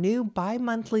our new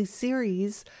bi-monthly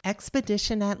series,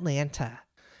 Expedition Atlanta.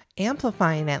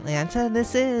 Amplifying Atlanta,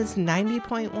 this is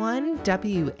 90.1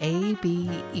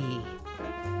 WABE.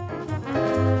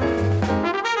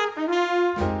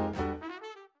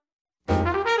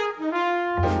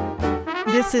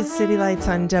 This is City Lights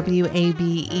on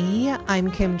WABE. I'm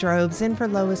Kim Drobes in for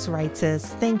Lois Reitzes.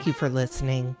 Thank you for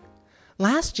listening.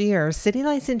 Last year, City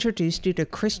Lights introduced you to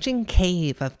Christian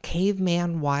Cave of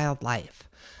Caveman Wildlife.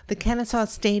 The Kennesaw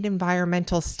State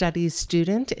Environmental Studies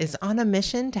student is on a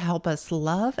mission to help us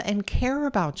love and care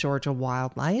about Georgia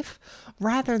wildlife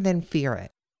rather than fear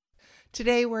it.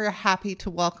 Today, we're happy to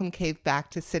welcome Cave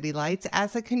back to City Lights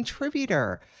as a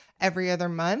contributor. Every other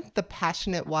month, the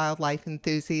passionate wildlife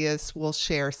enthusiasts will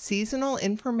share seasonal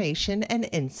information and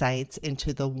insights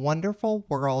into the wonderful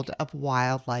world of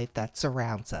wildlife that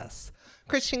surrounds us.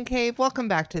 Christian Cave, welcome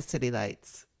back to City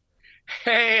Lights.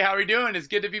 Hey, how are we doing? It's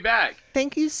good to be back.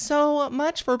 Thank you so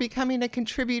much for becoming a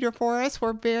contributor for us.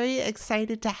 We're very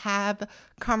excited to have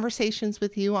conversations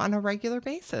with you on a regular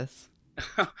basis.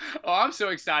 Oh, I'm so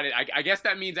excited. I guess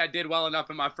that means I did well enough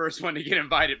in my first one to get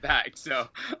invited back. So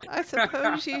I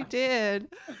suppose you did.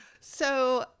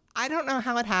 So I don't know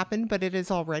how it happened, but it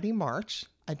is already March.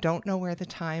 I don't know where the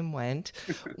time went.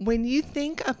 When you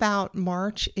think about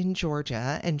March in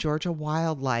Georgia and Georgia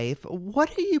wildlife,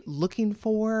 what are you looking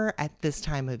for at this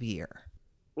time of year?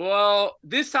 Well,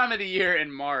 this time of the year in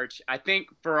March, I think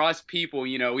for us people,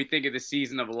 we think of the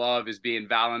season of love as being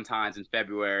Valentine's in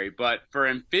February, but for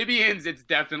amphibians, it's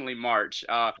definitely March.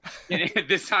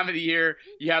 This time of the year,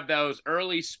 you have those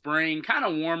early spring, kind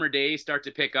of warmer days start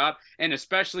to pick up, and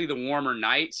especially the warmer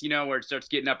nights, where it starts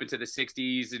getting up into the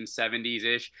 60s and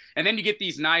 70s-ish, and then you get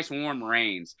these nice warm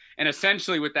rains. And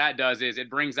essentially what that does is it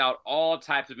brings out all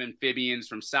types of amphibians,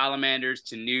 from salamanders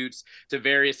to newts to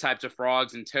various types of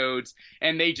frogs and toads,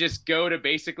 and they just go to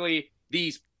basically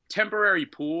these temporary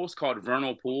pools called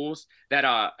vernal pools that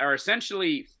are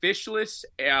essentially fishless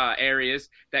areas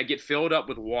that get filled up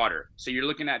with water. So you're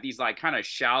looking at these like kind of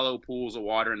shallow pools of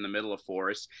water in the middle of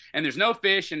forests, and there's no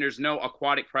fish and there's no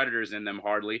aquatic predators in them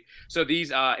hardly. So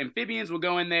these amphibians will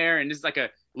go in there, and this is like a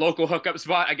local hookup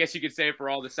spot, I guess you could say, for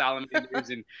all the salamanders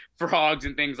and frogs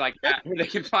and things like that, where they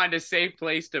can find a safe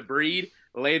place to breed,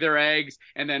 lay their eggs,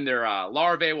 and then their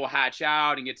larvae will hatch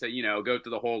out and get to, go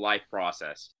through the whole life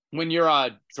process. When you're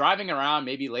driving around,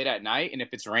 maybe late at night, and if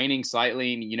it's raining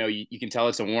slightly and, you can tell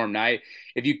it's a warm night,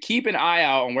 if you keep an eye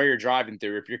out on where you're driving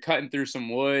through, if you're cutting through some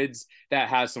woods that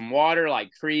has some water,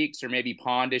 like creeks or maybe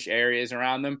pondish areas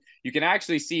around them, you can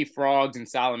actually see frogs and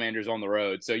salamanders on the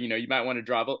road. So, you might want to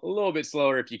drive a little bit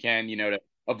slower if you can, to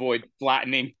avoid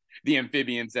flattening the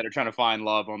amphibians that are trying to find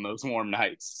love on those warm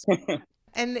nights.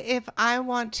 And if I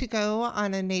want to go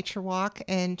on a nature walk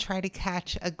and try to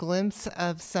catch a glimpse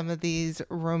of some of these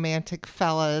romantic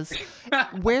fellas,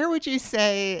 where would you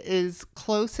say is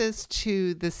closest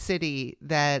to the city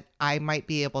that I might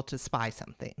be able to spy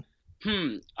something?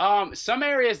 Some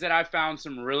areas that I've found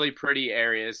some really pretty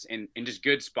areas and just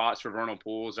good spots for vernal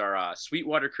pools are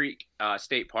Sweetwater Creek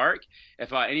State Park.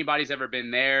 If anybody's ever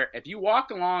been there, if you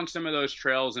walk along some of those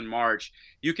trails in March,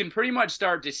 you can pretty much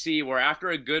start to see where after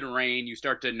a good rain, you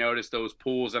start to notice those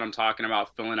pools that I'm talking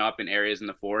about filling up in areas in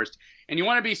the forest. And you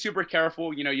want to be super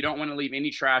careful. You don't want to leave any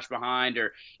trash behind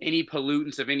or any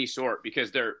pollutants of any sort,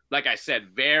 because they're, like I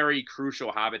said, very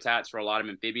crucial habitats for a lot of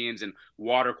amphibians, and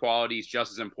water quality is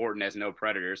just as important as no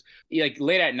predators. Like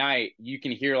late at night, you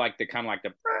can hear like the kind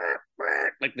of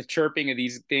like the chirping of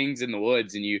these things in the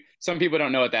woods, and some people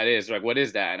don't know what that is. They're like, what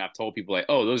is that? And I've told people like,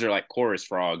 oh, those are like chorus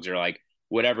frogs or like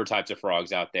whatever types of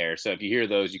frogs out there. So if you hear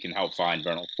those, you can help find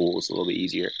vernal pools a little bit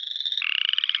easier.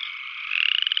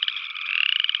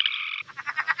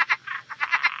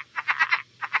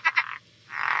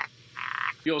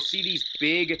 You'll see these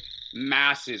big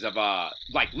masses of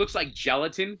looks like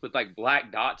gelatin with like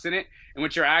black dots in it, and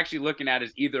what you're actually looking at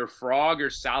is either frog or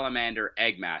salamander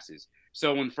egg masses.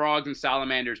 So when frogs and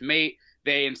salamanders mate,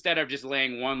 they, instead of just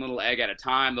laying one little egg at a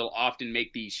time, they'll often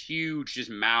make these huge just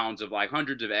mounds of like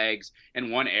hundreds of eggs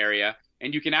in one area,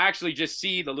 and you can actually just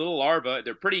see the little larva.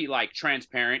 They're pretty like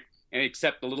transparent, and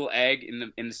except the little egg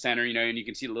in the center, and you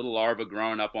can see the little larva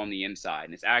growing up on the inside,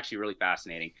 and it's actually really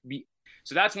fascinating.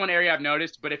 So that's one area I've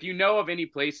noticed. But if you know of any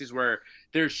places where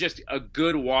there's just a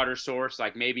good water source,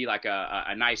 like maybe like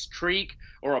a nice creek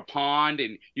or a pond,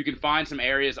 and you can find some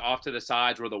areas off to the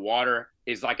sides where the water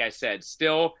is, like I said,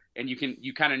 still, and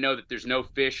you kind of know that there's no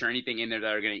fish or anything in there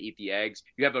that are going to eat the eggs,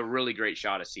 you have a really great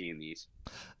shot of seeing these.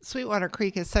 Sweetwater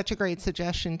Creek is such a great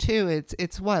suggestion too.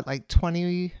 It's what, like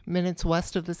 20 minutes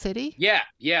west of the city?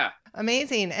 Yeah.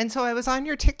 Amazing. And so I was on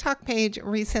your TikTok page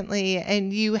recently,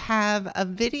 and you have a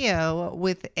video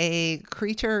with a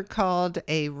creature called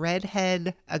a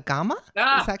redhead agama.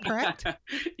 Is that correct?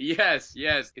 Yes.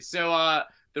 So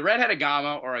the redhead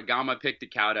agama, or Agama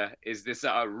picticauda, is this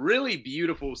really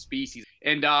beautiful species.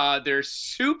 And they're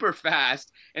super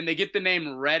fast, and they get the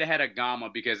name redhead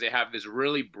agama because they have this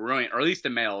really brilliant, or at least the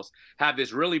males, have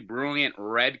this really brilliant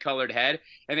red-colored head,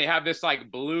 and they have this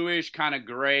like bluish kind of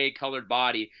gray-colored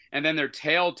body, and then their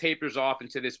tail tapers off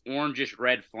into this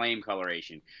orangish-red flame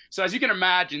coloration. So as you can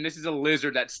imagine, this is a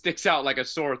lizard that sticks out like a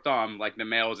sore thumb, like the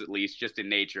males at least, just in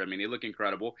nature. I mean, they look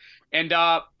incredible. And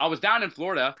I was down in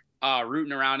Florida,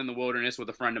 rooting around in the wilderness with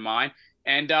a friend of mine.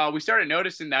 And we started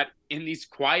noticing that in these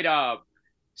quite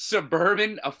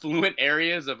suburban, affluent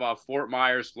areas of Fort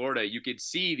Myers, Florida, you could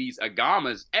see these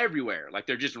agamas everywhere. Like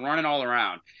they're just running all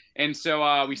around. And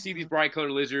so we see these bright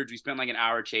colored lizards. We spent like an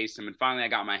hour chasing them. And finally I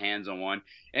got my hands on one.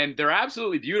 And they're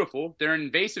absolutely beautiful. They're an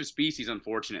invasive species,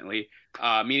 unfortunately,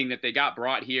 meaning that they got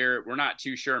brought here. We're not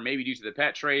too sure, maybe due to the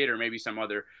pet trade or maybe some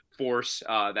other force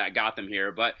that got them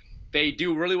here. But they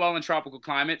do really well in tropical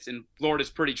climates, and Florida's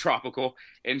pretty tropical.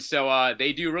 And so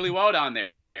they do really well down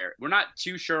there. We're not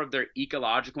too sure of their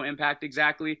ecological impact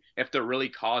exactly, if they're really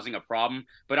causing a problem,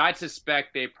 but I'd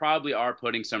suspect they probably are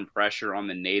putting some pressure on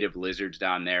the native lizards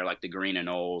down there, like the green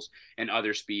anoles and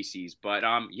other species. But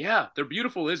yeah, they're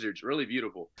beautiful lizards, really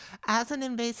beautiful. As an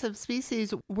invasive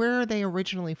species, where are they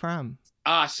originally from?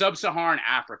 Sub-Saharan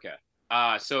Africa.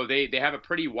 So they have a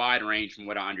pretty wide range from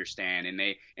what I understand, and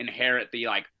they inherit the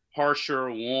like harsher,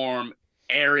 warm,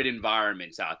 arid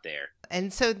environments out there.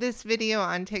 And so this video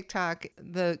on TikTok,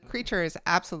 the creature is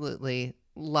absolutely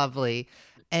lovely,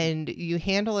 and you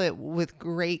handle it with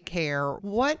great care.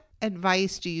 What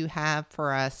advice do you have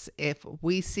for us if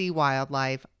we see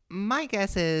wildlife? My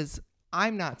guess is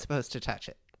I'm not supposed to touch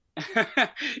it.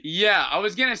 Yeah, I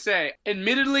was gonna say,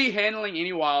 admittedly, handling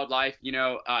any wildlife,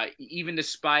 even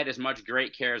despite as much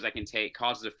great care as I can take,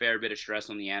 causes a fair bit of stress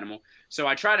on the animal. So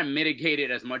I try to mitigate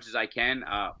it as much as I can.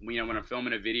 When I'm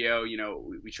filming a video,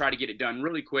 we try to get it done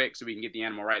really quick so we can get the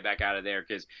animal right back out of there,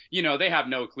 because they have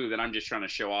no clue that I'm just trying to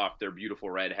show off their beautiful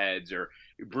red heads or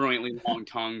brilliantly long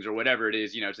tongues or whatever it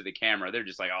is, to the camera. They're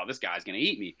just like, oh, this guy's gonna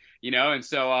eat me, and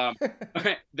so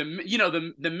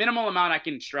the minimal amount I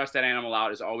can stress that animal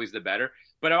out is always the better.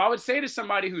 But I would say to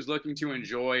somebody who's looking to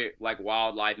enjoy like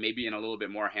wildlife, maybe in a little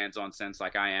bit more hands-on sense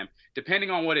like I am,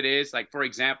 depending on what it is, like for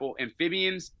example,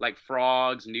 amphibians like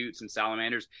frogs, newts, and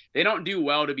salamanders, they don't do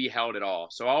well to be held at all.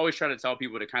 So I always try to tell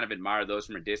people to kind of admire those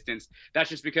from a distance. That's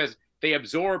just because they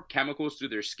absorb chemicals through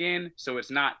their skin, so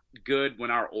it's not good when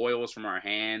our oils from our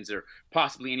hands or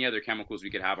possibly any other chemicals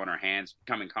we could have on our hands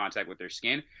come in contact with their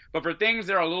skin. But for things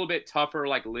that are a little bit tougher,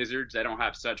 like lizards that don't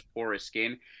have such porous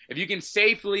skin, if you can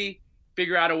safely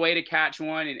figure out a way to catch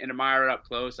one and admire it up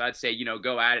close, I'd say,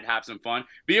 go at it, have some fun.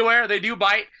 Be aware they do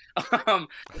bite.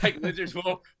 Like lizards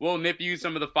will nip you.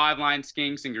 Some of the 5-line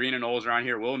skinks and green anoles around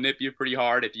here will nip you pretty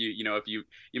hard if you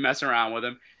mess around with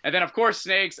them. And then of course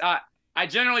snakes. I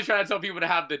generally try to tell people to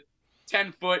have the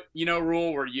 10-foot,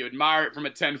 rule where you admire it from a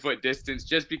 10-foot distance,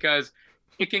 just because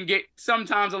it can get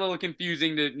sometimes a little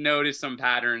confusing to notice some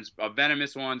patterns of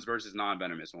venomous ones versus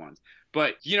non-venomous ones.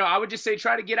 But, I would just say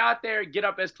try to get out there, get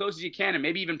up as close as you can, and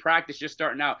maybe even practice just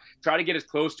starting out. Try to get as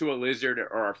close to a lizard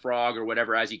or a frog or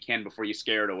whatever as you can before you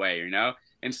scare it away,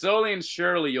 And slowly and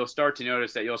surely, you'll start to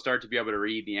notice that you'll start to be able to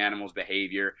read the animal's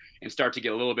behavior and start to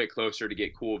get a little bit closer to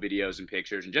get cool videos and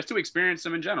pictures and just to experience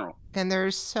them in general. And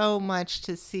there's so much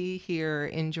to see here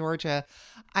in Georgia.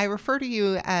 I refer to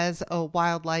you as a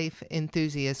wildlife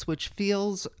enthusiast, which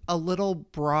feels a little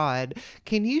broad.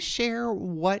 Can you share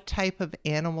what type of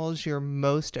animals you're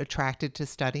most attracted to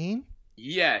studying?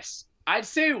 Yes. I'd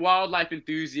say wildlife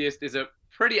enthusiast is a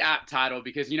pretty apt title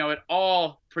because, it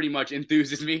all pretty much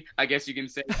enthuses me. I guess you can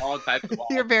say all types of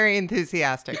You're very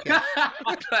enthusiastic. Yeah.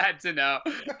 I'm glad to know.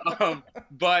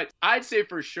 But I'd say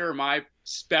for sure my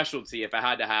specialty, if I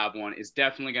had to have one, is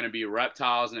definitely going to be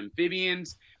reptiles and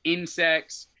amphibians,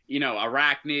 insects,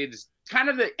 arachnids, kind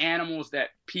of the animals that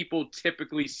people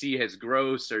typically see as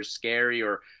gross or scary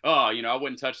or, I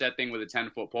wouldn't touch that thing with a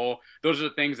 10-foot pole. Those are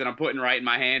the things that I'm putting right in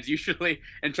my hands usually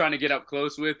and trying to get up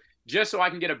close with, just so I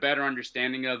can get a better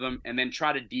understanding of them and then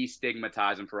try to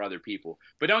destigmatize them for other people.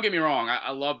 But don't get me wrong,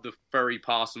 I love the furry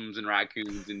possums and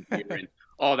raccoons and deer and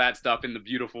all that stuff and the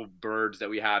beautiful birds that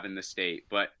we have in the state.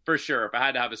 But for sure, if I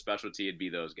had to have a specialty, it'd be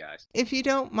those guys. If you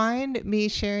don't mind me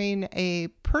sharing a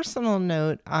personal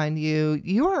note on you,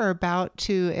 you are about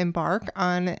to embark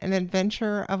on an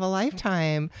adventure of a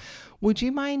lifetime. Would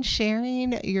you mind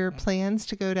sharing your plans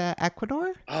to go to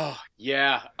Ecuador? Oh,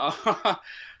 yeah. I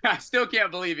still can't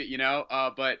believe it,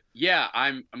 but yeah,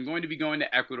 I'm going to be going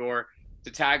to Ecuador to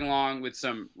tag along with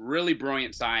some really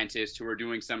brilliant scientists who are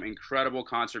doing some incredible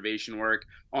conservation work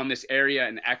on this area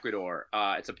in Ecuador.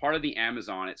 It's a part of the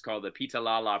Amazon. It's called the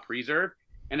Pitalala Preserve.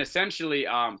 And essentially,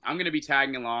 I'm going to be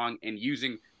tagging along and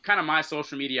using kind of my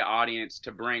social media audience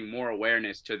to bring more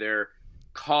awareness to their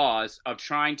cause of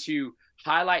trying to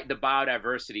highlight the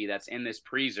biodiversity that's in this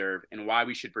preserve and why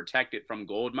we should protect it from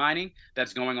gold mining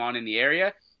that's going on in the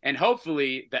area. And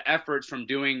hopefully the efforts from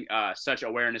doing such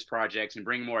awareness projects and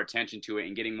bringing more attention to it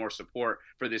and getting more support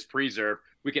for this preserve,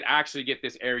 we could actually get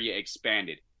this area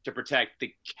expanded to protect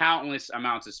the countless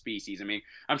amounts of species. I mean,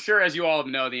 I'm sure, as you all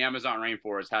know, the Amazon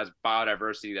rainforest has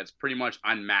biodiversity that's pretty much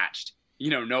unmatched,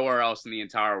 nowhere else in the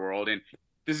entire world. And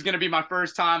this is going to be my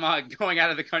first time going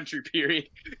out of the country, period.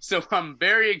 So I'm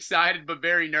very excited, but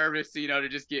very nervous, to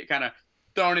just get kind of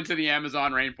thrown into the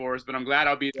Amazon rainforest. But I'm glad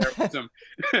I'll be there with some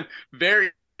very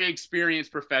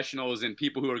experienced professionals and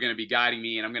people who are going to be guiding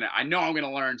me, and I know I'm going to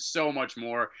learn so much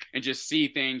more and just see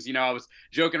things. I was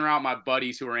joking around with my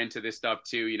buddies who are into this stuff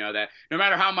too, that no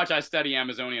matter how much I study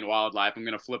Amazonian wildlife, I'm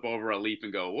going to flip over a leaf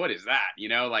and go, what is that?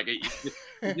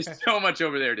 There's just so much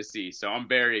over there to see. So I'm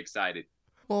very excited.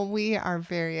 Well, we are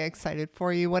very excited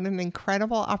for you. What an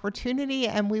incredible opportunity.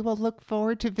 And we will look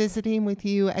forward to visiting with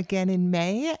you again in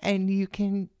May, and you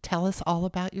can tell us all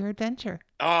about your adventure.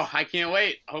 Oh, I can't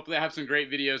wait. Hopefully I have some great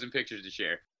videos and pictures to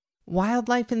share.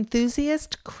 Wildlife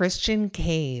enthusiast Christian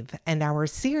Cave and our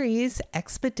series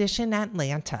Expedition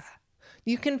Atlanta.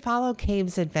 You can follow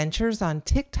Cave's adventures on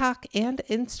TikTok and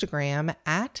Instagram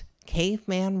at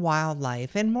Caveman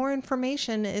Wildlife, and more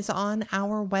information is on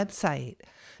our website,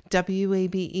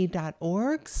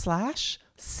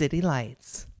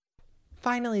 wabe.org/citylights.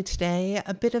 Finally today,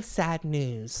 a bit of sad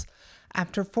news.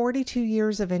 After 42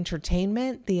 years of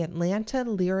entertainment, the Atlanta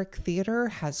Lyric Theater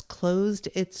has closed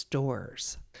its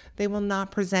doors. They will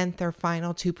not present their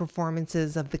final 2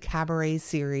 performances of the Cabaret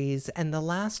series, and the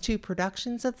last 2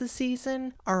 productions of the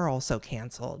season are also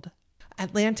canceled.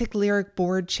 Atlantic Lyric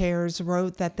board chairs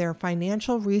wrote that their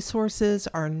financial resources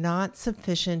are not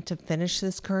sufficient to finish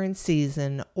this current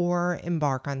season or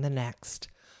embark on the next.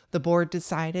 The board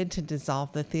decided to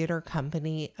dissolve the theater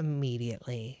company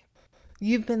immediately.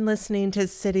 You've been listening to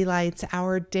City Lights,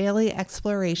 our daily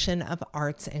exploration of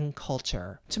arts and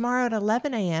culture. Tomorrow at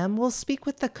 11 a.m., we'll speak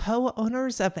with the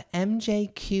co-owners of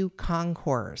MJQ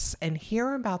Concourse and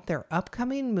hear about their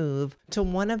upcoming move to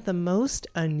one of the most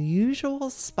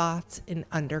unusual spots in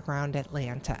underground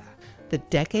Atlanta, the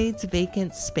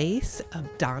decades-vacant space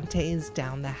of Dante's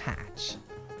Down the Hatch.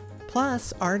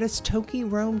 Plus, artist Toki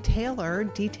Rome Taylor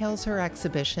details her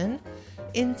exhibition,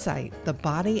 Insight, the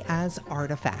Body as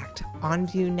Artifact, on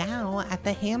view now at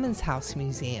the Hammonds House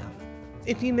Museum.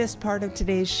 If you missed part of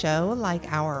today's show,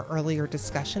 like our earlier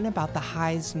discussion about the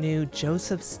High's new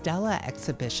Joseph Stella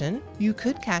exhibition, you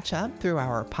could catch up through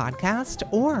our podcast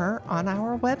or on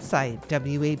our website,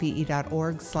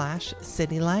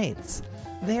 wabe.org/citylights.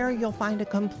 There you'll find a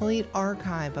complete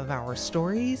archive of our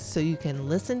stories so you can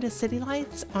listen to City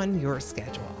Lights on your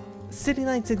schedule. City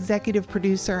Lights executive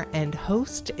producer and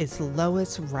host is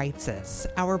Lois Reitzes.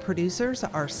 Our producers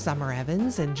are Summer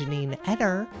Evans and Janine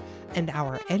Eder, and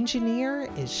our engineer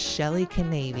is Shelley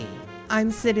Canavy. I'm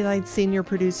City Lights senior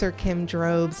producer Kim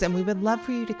Drobes, and we would love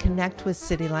for you to connect with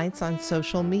City Lights on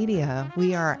social media.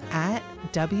 We are at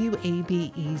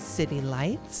WABE City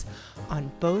Lights on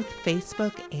both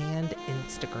Facebook and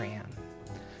Instagram.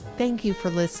 Thank you for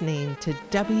listening to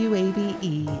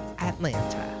WABE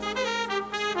Atlanta.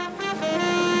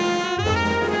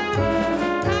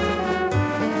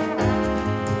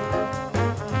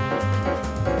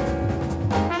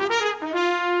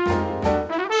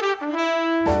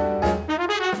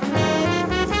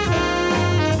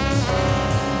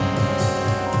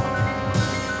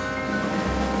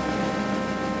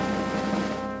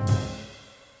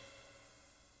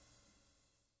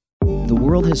 The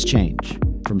world has changed,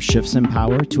 from shifts in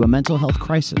power to a mental health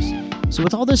crisis. So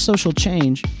with all this social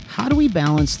change, how do we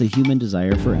balance the human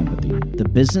desire for empathy, the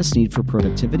business need for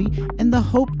productivity, and the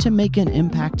hope to make an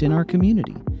impact in our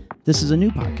community? This is a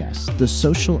new podcast, The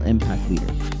Social Impact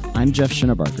Leader. I'm Jeff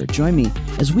Schinnebarger. Join me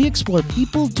as we explore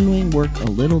people doing work a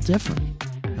little different.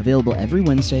 Available every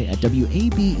Wednesday at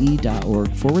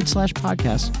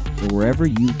wabe.org/podcast or wherever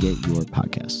you get your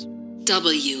podcasts.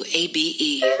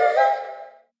 WABE.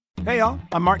 Hey, y'all.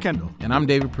 I'm Mark Kendall. And I'm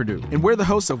David Perdue. And we're the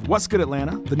hosts of What's Good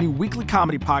Atlanta, the new weekly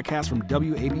comedy podcast from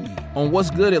WABE. On What's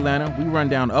Good Atlanta, we run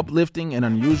down uplifting and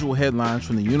unusual headlines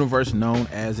from the universe known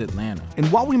as Atlanta.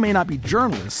 And while we may not be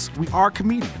journalists, we are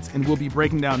comedians, and we'll be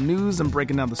breaking down news and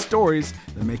breaking down the stories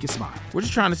that make you smile. We're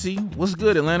just trying to see what's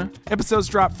good, Atlanta. Episodes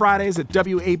drop Fridays at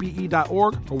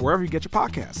WABE.org or wherever you get your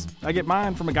podcasts. I get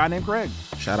mine from a guy named Craig.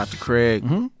 Shout out to Craig.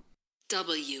 Mm-hmm.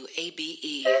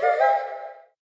 WABE.